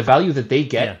 And the value that they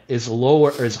get is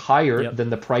lower or is higher than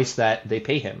the price that they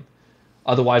pay him.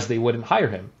 Otherwise, they wouldn't hire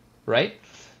him, right?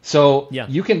 So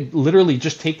you can literally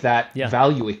just take that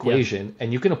value equation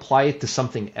and you can apply it to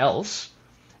something else.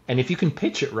 And if you can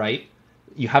pitch it right,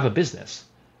 you have a business,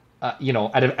 you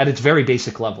know, at its very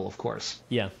basic level, of course.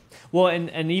 Yeah. Well,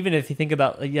 and even if you think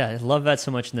about, I love that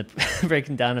so much in the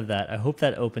breaking down of that. I hope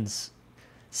that opens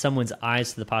someone's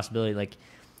eyes to the possibility. Like,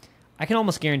 I can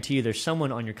almost guarantee you there's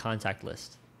someone on your contact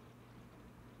list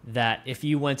that if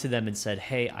you went to them and said,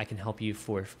 hey, I can help you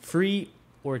for free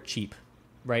or cheap,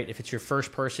 right? If it's your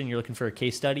first person, you're looking for a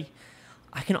case study,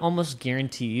 I can almost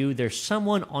guarantee you there's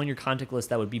someone on your contact list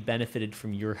that would be benefited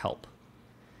from your help.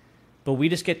 But we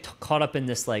just get caught up in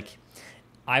this, like,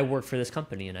 I work for this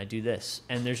company and I do this.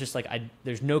 And there's just like,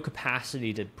 there's no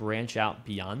capacity to branch out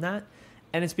beyond that.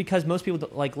 And it's because most people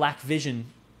lack vision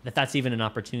that that's even an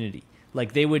opportunity.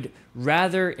 Like, they would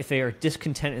rather, if they are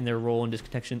discontent in their role and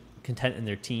discontent in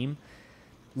their team,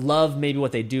 love maybe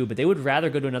what they do, but they would rather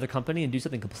go to another company and do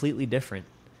something completely different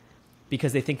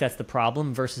because they think that's the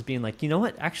problem, versus being like, you know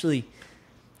what, actually,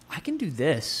 I can do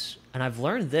this and I've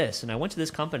learned this and I went to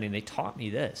this company and they taught me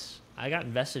this. I got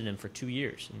invested in them for 2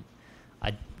 years and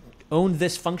I owned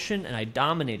this function and I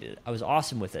dominated it. I was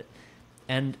awesome with it.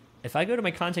 And if I go to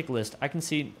my contact list, I can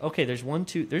see, okay, there's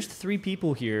 3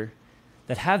 people here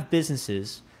that have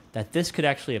businesses that this could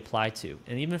actually apply to.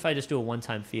 And even if I just do a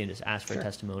one-time fee and just ask for a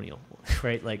testimonial,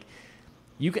 right? Like,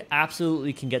 you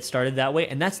absolutely can get started that way.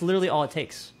 And that's literally all it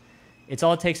takes. It's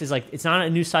all it takes is, like, it's not a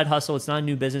new side hustle. It's not a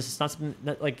new business. It's not something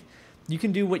that, like, you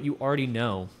can do what you already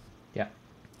know. Yeah.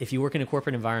 If you work in a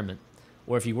corporate environment,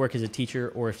 or if you work as a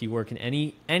teacher, or if you work in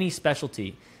any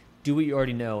specialty, do what you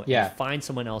already know and find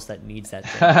someone else that needs that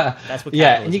thing. That's what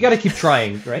and you got to keep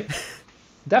trying, right?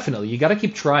 Definitely. You got to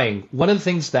keep trying. One of the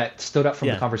things that stood up from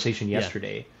the conversation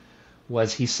yesterday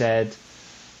was he said,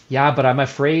 but I'm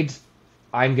afraid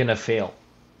I'm going to fail.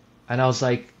 And I was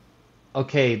like,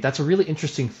 okay, that's a really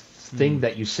interesting thing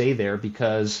that you say there,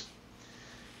 because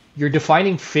you're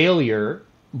defining failure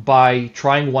by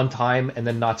trying one time and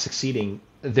then not succeeding.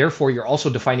 Therefore, you're also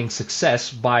defining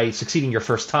success by succeeding your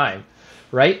first time,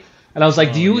 right? And I was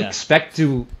like, do you expect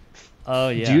to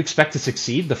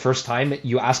succeed the first time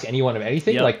you ask anyone of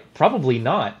anything? Like, probably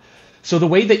not. So the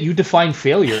way that you define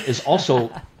failure is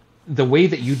also the way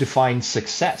that you define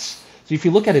success. So if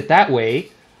you look at it that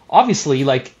way, obviously,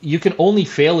 like, you can only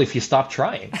fail if you stop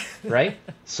trying, right?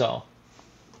 So.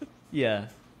 Yeah.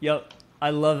 Yep. I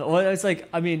love it. Well, it's like,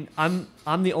 I mean, I'm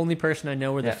the only person I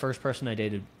know where the Yeah. first person I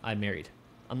dated, I married.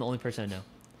 I'm the only person I know.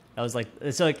 That was like,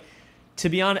 it's like, to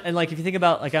be honest, and like if you think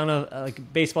about, like, I don't know,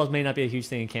 like baseball may not be a huge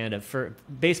thing in Canada. For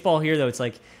baseball here, though, it's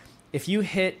like if you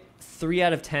hit 3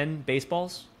 out of 10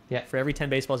 baseballs, Yeah. for every 10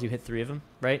 baseballs, you hit 3 of them,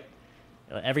 right?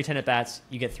 Every 10 at bats,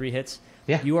 you get 3 hits.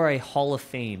 Yeah. You are a Hall of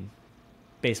Fame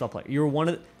baseball player. You're one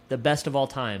of the best of all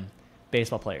time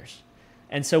baseball players.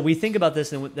 And so we think about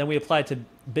this, and then we apply it to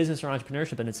business or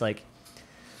entrepreneurship, and it's like,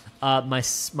 my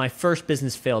first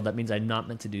business failed. That means I'm not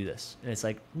meant to do this. And it's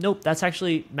like, nope, that's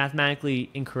actually mathematically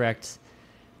incorrect.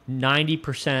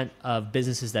 90% of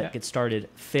businesses that get started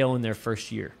fail in their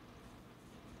first year.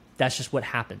 That's just what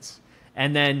happens.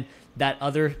 And then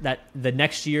the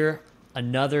next year,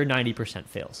 another 90%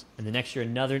 fails. And the next year,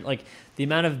 another, like the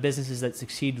amount of businesses that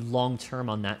succeed long-term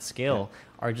on that scale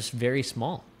are just very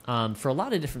small. For a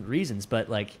lot of different reasons, but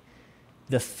like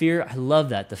the fear, I love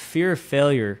that. The fear of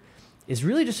failure is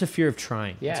really just a fear of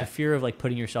trying. Yeah. It's a fear of like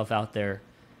putting yourself out there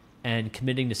and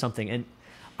committing to something. And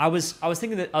I was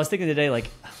thinking today, like,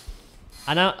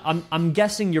 I'm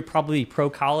guessing you're probably pro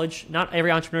college. Not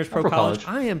every entrepreneur is pro college.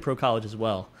 I am pro college as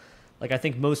well. Like I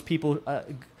think most people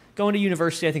going to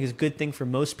university, I think is a good thing for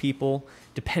most people,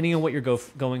 depending on what you're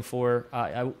going for.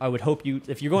 I would hope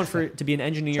if you're going to be an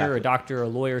engineer or a doctor or a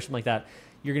lawyer or something like that,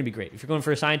 you're going to be great. If you're going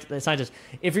for a scientist,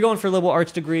 if you're going for a liberal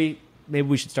arts degree, maybe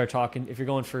we should start talking. If you're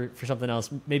going for something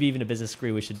else, maybe even a business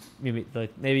degree, we should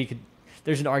maybe you could.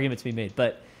 There's an argument to be made,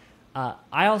 but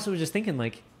I also was just thinking,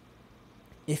 like,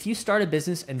 if you start a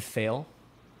business and fail,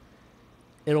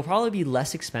 it'll probably be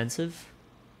less expensive,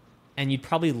 and you'd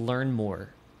probably learn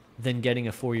more than getting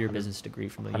a 4-year business degree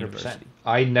from a 100%. university.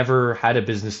 I never had a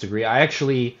business degree. I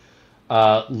actually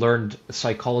learned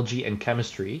psychology and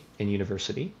chemistry in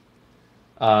university.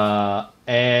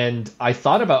 And I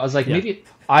thought I was like, maybe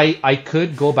I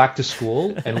could go back to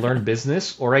school and learn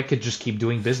business, or I could just keep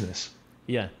doing business.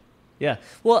 Yeah. Yeah.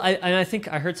 Well, I think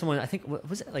I heard someone,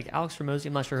 was it like Alex Ramosi?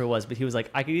 I'm not sure who it was, but he was like,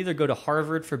 I could either go to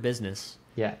Harvard for business,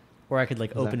 or I could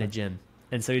like open a gym.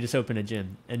 And so you just open a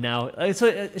gym. And now, so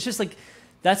it's just like,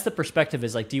 that's the perspective,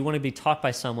 is like, do you want to be taught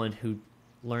by someone who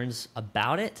learns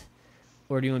about it,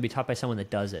 or do you want to be taught by someone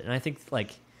that does it? And I think,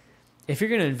 like, if you're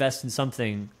going to invest in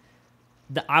something,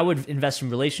 I would invest in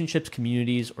relationships,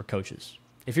 communities, or coaches.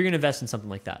 If you're going to invest in something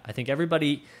like that, I think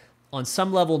everybody on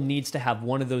some level needs to have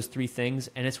one of those 3 things,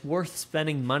 and it's worth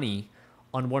spending money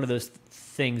on one of those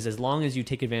things as long as you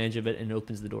take advantage of it and it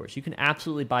opens the doors. You can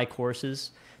absolutely buy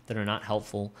courses that are not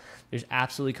helpful. There's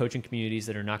absolutely coaching communities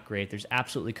that are not great. There's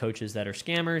absolutely coaches that are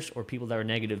scammers or people that are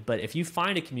negative. But if you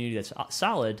find a community that's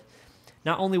solid,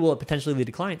 not only will it potentially lead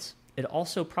to clients, it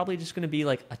also probably just going to be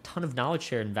like a ton of knowledge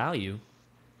share and value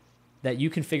that you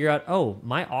can figure out, oh,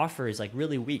 my offer is like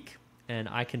really weak and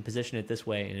I can position it this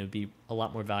way and it would be a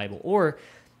lot more valuable. Or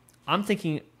I'm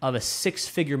thinking of a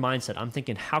 6-figure mindset. I'm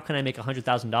thinking, how can I make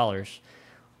 $100,000?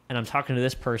 And I'm talking to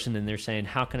this person and they're saying,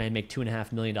 how can I make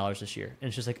 $2.5 million this year? And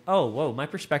it's just like, oh, whoa, my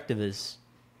perspective is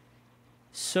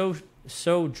so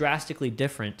drastically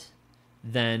different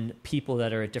than people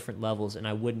that are at different levels. And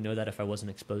I wouldn't know that if I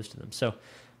wasn't exposed to them. So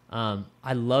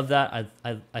I love that.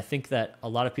 I think that a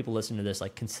lot of people listen to this,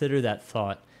 like, consider that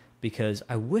thought, because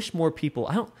I wish more people,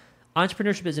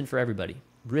 entrepreneurship isn't for everybody.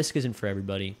 Risk isn't for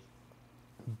everybody.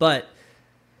 But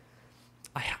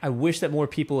I wish that more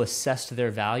people assessed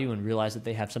their value and realized that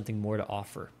they have something more to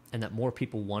offer, and that more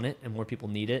people want it and more people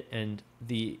need it. And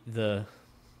the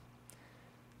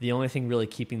only thing really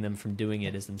keeping them from doing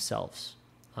it is themselves.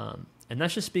 And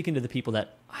that's just speaking to the people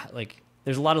that, like,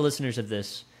 there's a lot of listeners of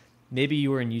this. Maybe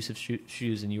you were in Youssef's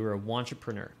shoes and you were a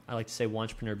wantrepreneur. I like to say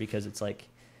wantrepreneur because it's like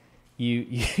you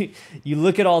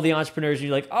look at all the entrepreneurs and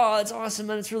you're like, oh, it's awesome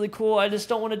and it's really cool. I just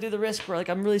don't want to do the risk. Or like,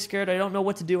 I'm really scared. I don't know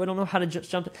what to do. I don't know how to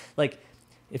jump. Like,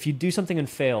 if you do something and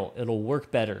fail, it'll work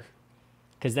better.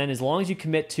 Because then as long as you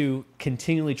commit to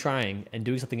continually trying and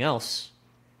doing something else,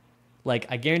 like,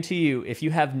 I guarantee you, if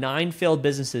you have 9 failed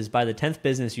businesses, by the 10th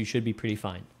business, you should be pretty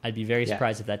fine. I'd be very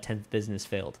surprised if that 10th business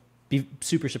failed. Be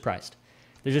super surprised.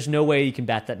 There's just no way you can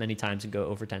bat that many times and go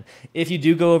over 10. If you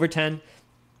do go over 10,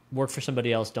 work for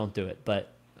somebody else. Don't do it.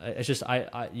 But it's just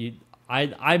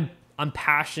I'm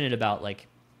passionate about, like,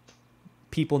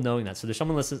 people knowing that. So there's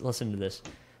someone listening to this,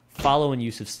 follow in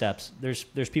Youssef's steps.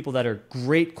 There's people that are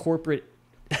great corporate,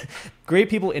 great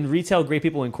people in retail, great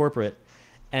people in corporate,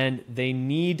 and they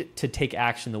need to take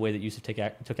action the way that Youssef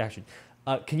took action.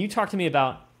 Can you talk to me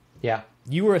about? Yeah.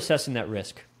 You were assessing that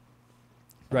risk,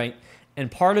 right? And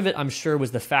part of it, I'm sure,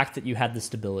 was the fact that you had the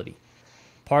stability.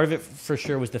 Part of it, for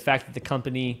sure, was the fact that the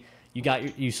company,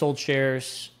 you sold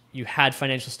shares, you had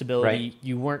financial stability,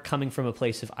 you weren't coming from a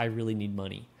place of, I really need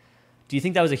money. Do you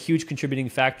think that was a huge contributing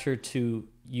factor to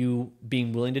you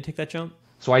being willing to take that jump?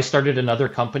 So I started another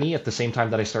company at the same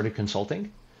time that I started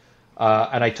consulting.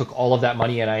 And I took all of that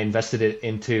money and I invested it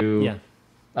into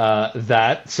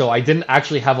that. So I didn't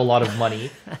actually have a lot of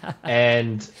money.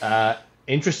 And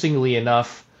interestingly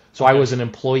enough, so I was an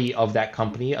employee of that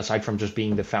company aside from just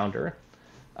being the founder.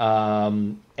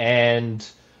 And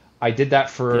I did that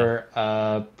for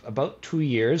about 2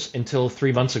 years until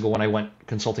 3 months ago when I went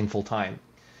consulting full time.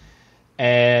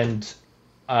 And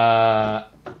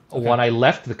when I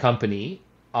left the company,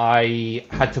 I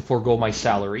had to forego my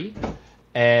salary.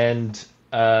 And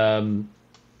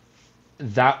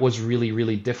that was really,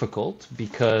 really difficult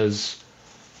because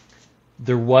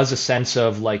there was a sense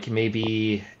of like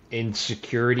maybe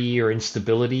insecurity or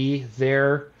instability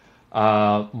there.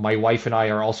 My wife and I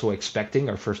are also expecting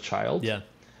our first child. Yeah.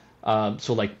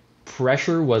 So like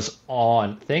pressure was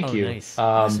on. Thank you. Nice.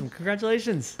 Awesome.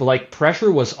 Congratulations. But like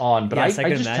pressure was on. But Yes, I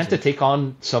just tend to take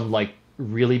on some like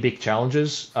really big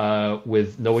challenges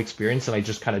with no experience, and I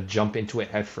just kind of jump into it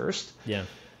head first. Yeah.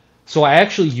 So I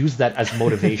actually used that as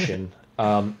motivation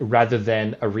rather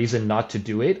than a reason not to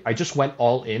do it. I just went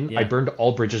all in. Yeah. I burned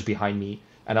all bridges behind me,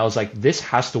 and I was like, this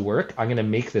has to work. I'm going to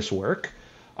make this work.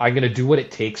 I'm going to do what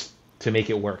it takes to make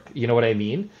it work. You know what I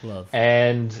mean? Love.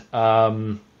 And,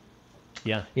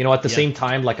 yeah. you know, at the same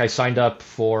time, like I signed up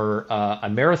for a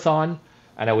marathon,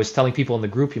 and I was telling people in the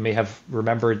group, you may have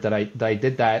remembered that I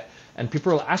did that. And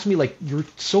people will ask me, like, you're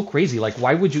so crazy. Like,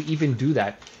 why would you even do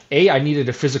that? I needed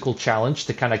a physical challenge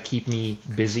to kind of keep me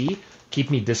busy, keep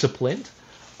me disciplined.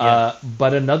 Yeah.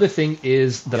 But another thing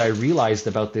is that I realized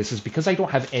about this is because I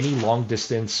don't have any long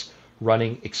distance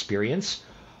running experience,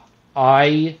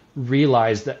 I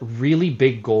realized that really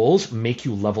big goals make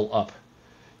you level up.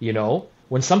 You know,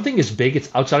 when something is big, it's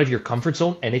outside of your comfort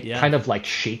zone and it kind of like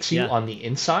shakes you on the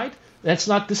inside. This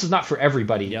is not for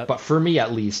everybody, but for me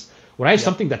at least. When I have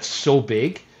something that's so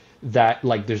big that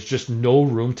like there's just no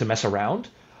room to mess around,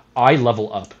 I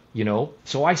level up, you know?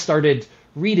 So I started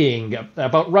reading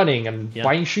about running and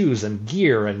buying shoes and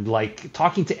gear and like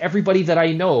talking to everybody that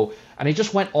I know. And I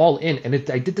just went all in. And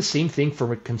I did the same thing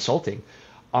for consulting.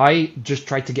 I just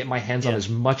tried to get my hands on as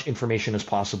much information as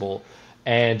possible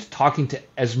and talking to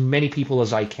as many people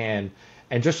as I can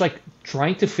and just like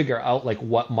trying to figure out like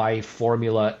what my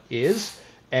formula is.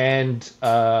 And,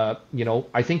 you know,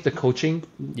 I think the coaching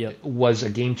was a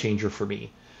game changer for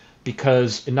me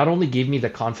because it not only gave me the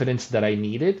confidence that I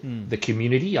needed, the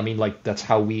community. I mean, like, that's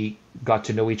how we got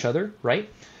to know each other, right?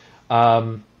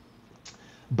 But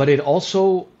it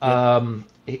also,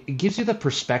 it gives you the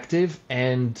perspective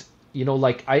and, you know,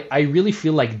 like, I really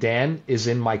feel like Dan is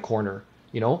in my corner,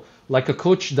 you know? Like a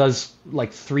coach does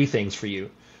like 3 things for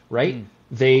you, right?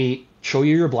 They show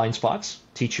you your blind spots,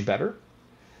 teach you better.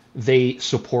 They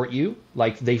support you.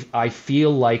 Like I feel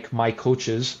like my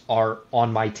coaches are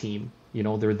on my team. You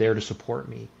know, they're there to support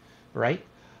me, right?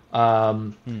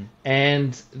 And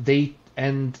they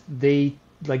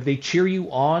like they cheer you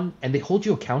on and they hold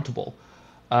you accountable.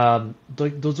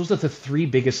 Like those are the 3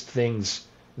 biggest things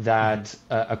that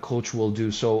a coach will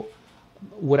do. So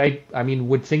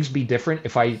would things be different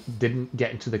if I didn't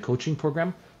get into the coaching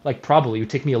program? Like probably it would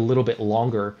take me a little bit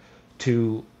longer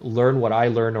to learn what I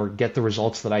learned or get the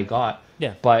results that I got.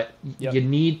 Yeah. But you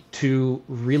need to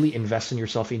really invest in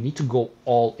yourself. You need to go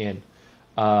all in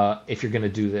if you're going to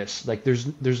do this. Like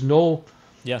there's no,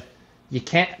 you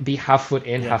can't be half foot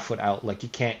in, half foot out. Like you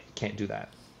can't do that.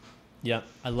 Yeah,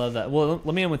 I love that. Well,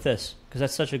 let me end with this because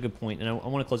that's such a good point. And I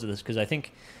want to close with this because I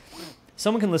think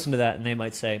someone can listen to that and they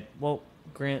might say, well,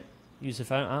 Grant,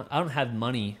 Youssef, I don't have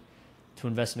money to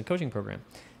invest in a coaching program.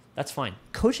 That's fine.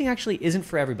 Coaching actually isn't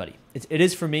for everybody. It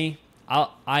is for me.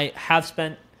 I have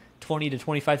spent $20,000 to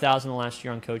 $25,000 the last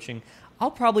year on coaching.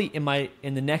 I'll probably in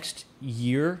the next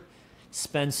year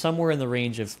spend somewhere in the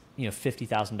range of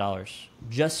 $50,000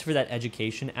 just for that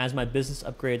education. As my business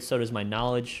upgrades, so does my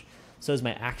knowledge, so does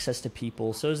my access to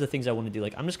people, so does the things I want to do.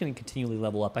 Like I'm just going to continually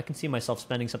level up. I can see myself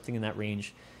spending something in that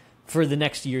range for the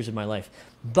next years of my life.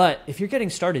 But if you're getting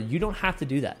started, you don't have to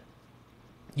do that.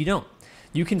 You don't.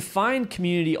 You can find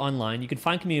community online. You can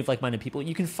find community of like-minded people.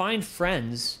 You can find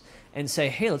friends and say,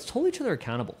 hey, let's hold each other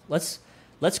accountable. Let's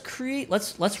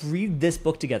read this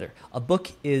book together. A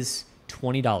book is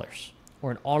 $20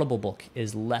 or an Audible book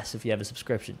is less if you have a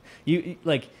subscription.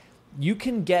 You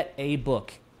can get a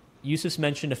book. Youssef's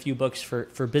mentioned a few books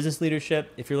for business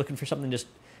leadership. If you're looking for something just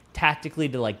tactically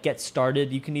to like get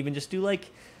started, you can even just do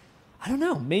like, I don't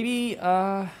know, maybe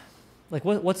like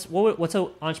what's an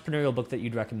entrepreneurial book that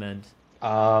you'd recommend?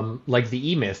 Like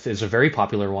the E-Myth is a very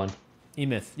popular one.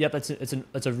 E-Myth. Yep,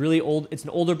 it's a really old. It's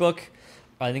an older book,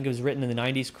 I think it was written in the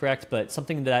 90s, correct? But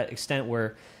something to that extent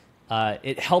where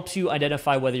it helps you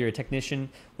identify whether you're a technician,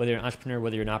 whether you're an entrepreneur,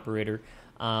 whether you're an operator.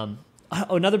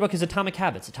 Another book is Atomic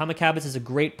Habits. Atomic Habits is a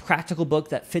great practical book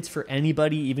that fits for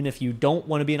anybody, even if you don't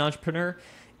want to be an entrepreneur.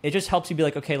 It just helps you be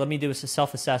like, okay, let me do a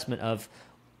self-assessment of,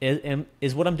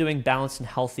 is what I'm doing balanced and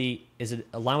healthy? Is it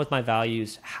aligned with my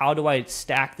values? How do I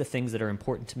stack the things that are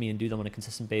important to me and do them on a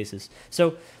consistent basis?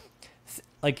 So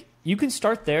like you can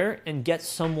start there and get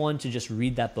someone to just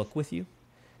read that book with you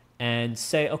and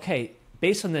say, okay,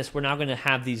 based on this, we're now going to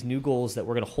have these new goals that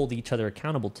we're going to hold each other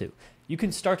accountable to. You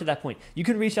can start to that point. You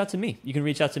can reach out to me. You can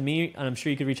reach out to me, and I'm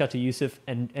sure you could reach out to Youssef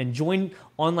and join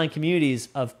online communities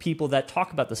of people that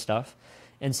talk about this stuff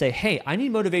and say, hey, I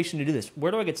need motivation to do this.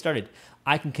 Where do I get started?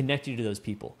 I can connect you to those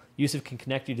people. Youssef can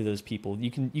connect you to those people.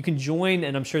 You can join,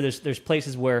 and I'm sure there's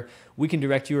places where we can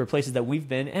direct you or places that we've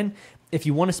been. And if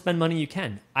you want to spend money, you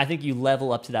can. I think you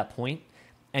level up to that point,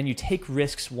 and you take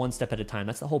risks one step at a time.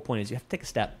 That's the whole point, is you have to take a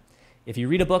step. If you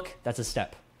read a book, that's a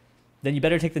step. Then you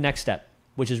better take the next step,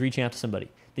 which is reaching out to somebody.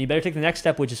 Then you better take the next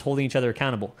step, which is holding each other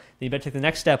accountable. Then you better take the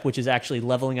next step, which is actually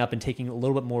leveling up and taking a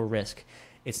little bit more risk.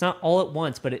 It's not all at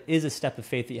once, but it is a step of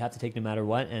faith that you have to take no matter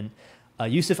what. And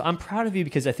Youssef, I'm proud of you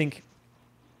because I think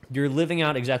you're living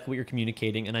out exactly what you're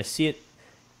communicating. And I see it,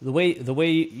 the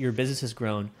way your business has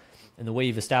grown and the way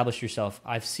you've established yourself,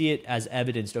 I see it as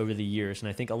evidenced over the years. And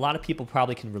I think a lot of people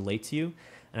probably can relate to you.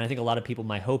 And I think a lot of people,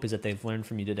 my hope is that they've learned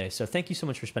from you today. So thank you so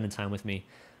much for spending time with me.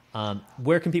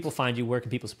 Where can people find you? Where can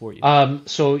people support you?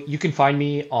 So you can find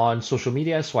me on social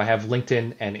media. So I have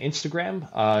LinkedIn and Instagram.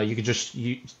 You can just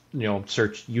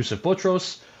search Youssef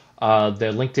Botros.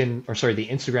 The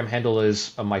Instagram handle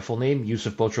is my full name,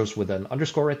 Youssef Botros with an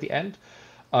underscore at the end.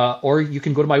 Or you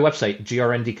can go to my website,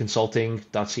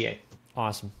 grndconsulting.ca.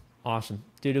 Awesome.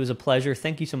 Dude, it was a pleasure.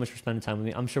 Thank you so much for spending time with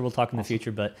me. I'm sure we'll talk in the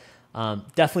future, but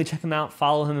definitely check him out,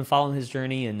 follow him and follow his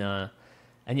journey.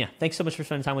 And yeah, thanks so much for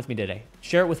spending time with me today.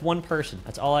 Share it with one person.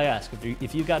 That's all I ask.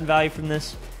 If you've gotten value from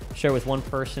this, share it with one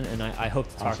person, and I hope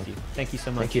to talk to you. Thank you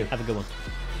so much. Thank you. Have a good one.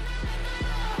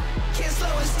 Can't slow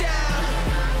us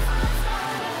down.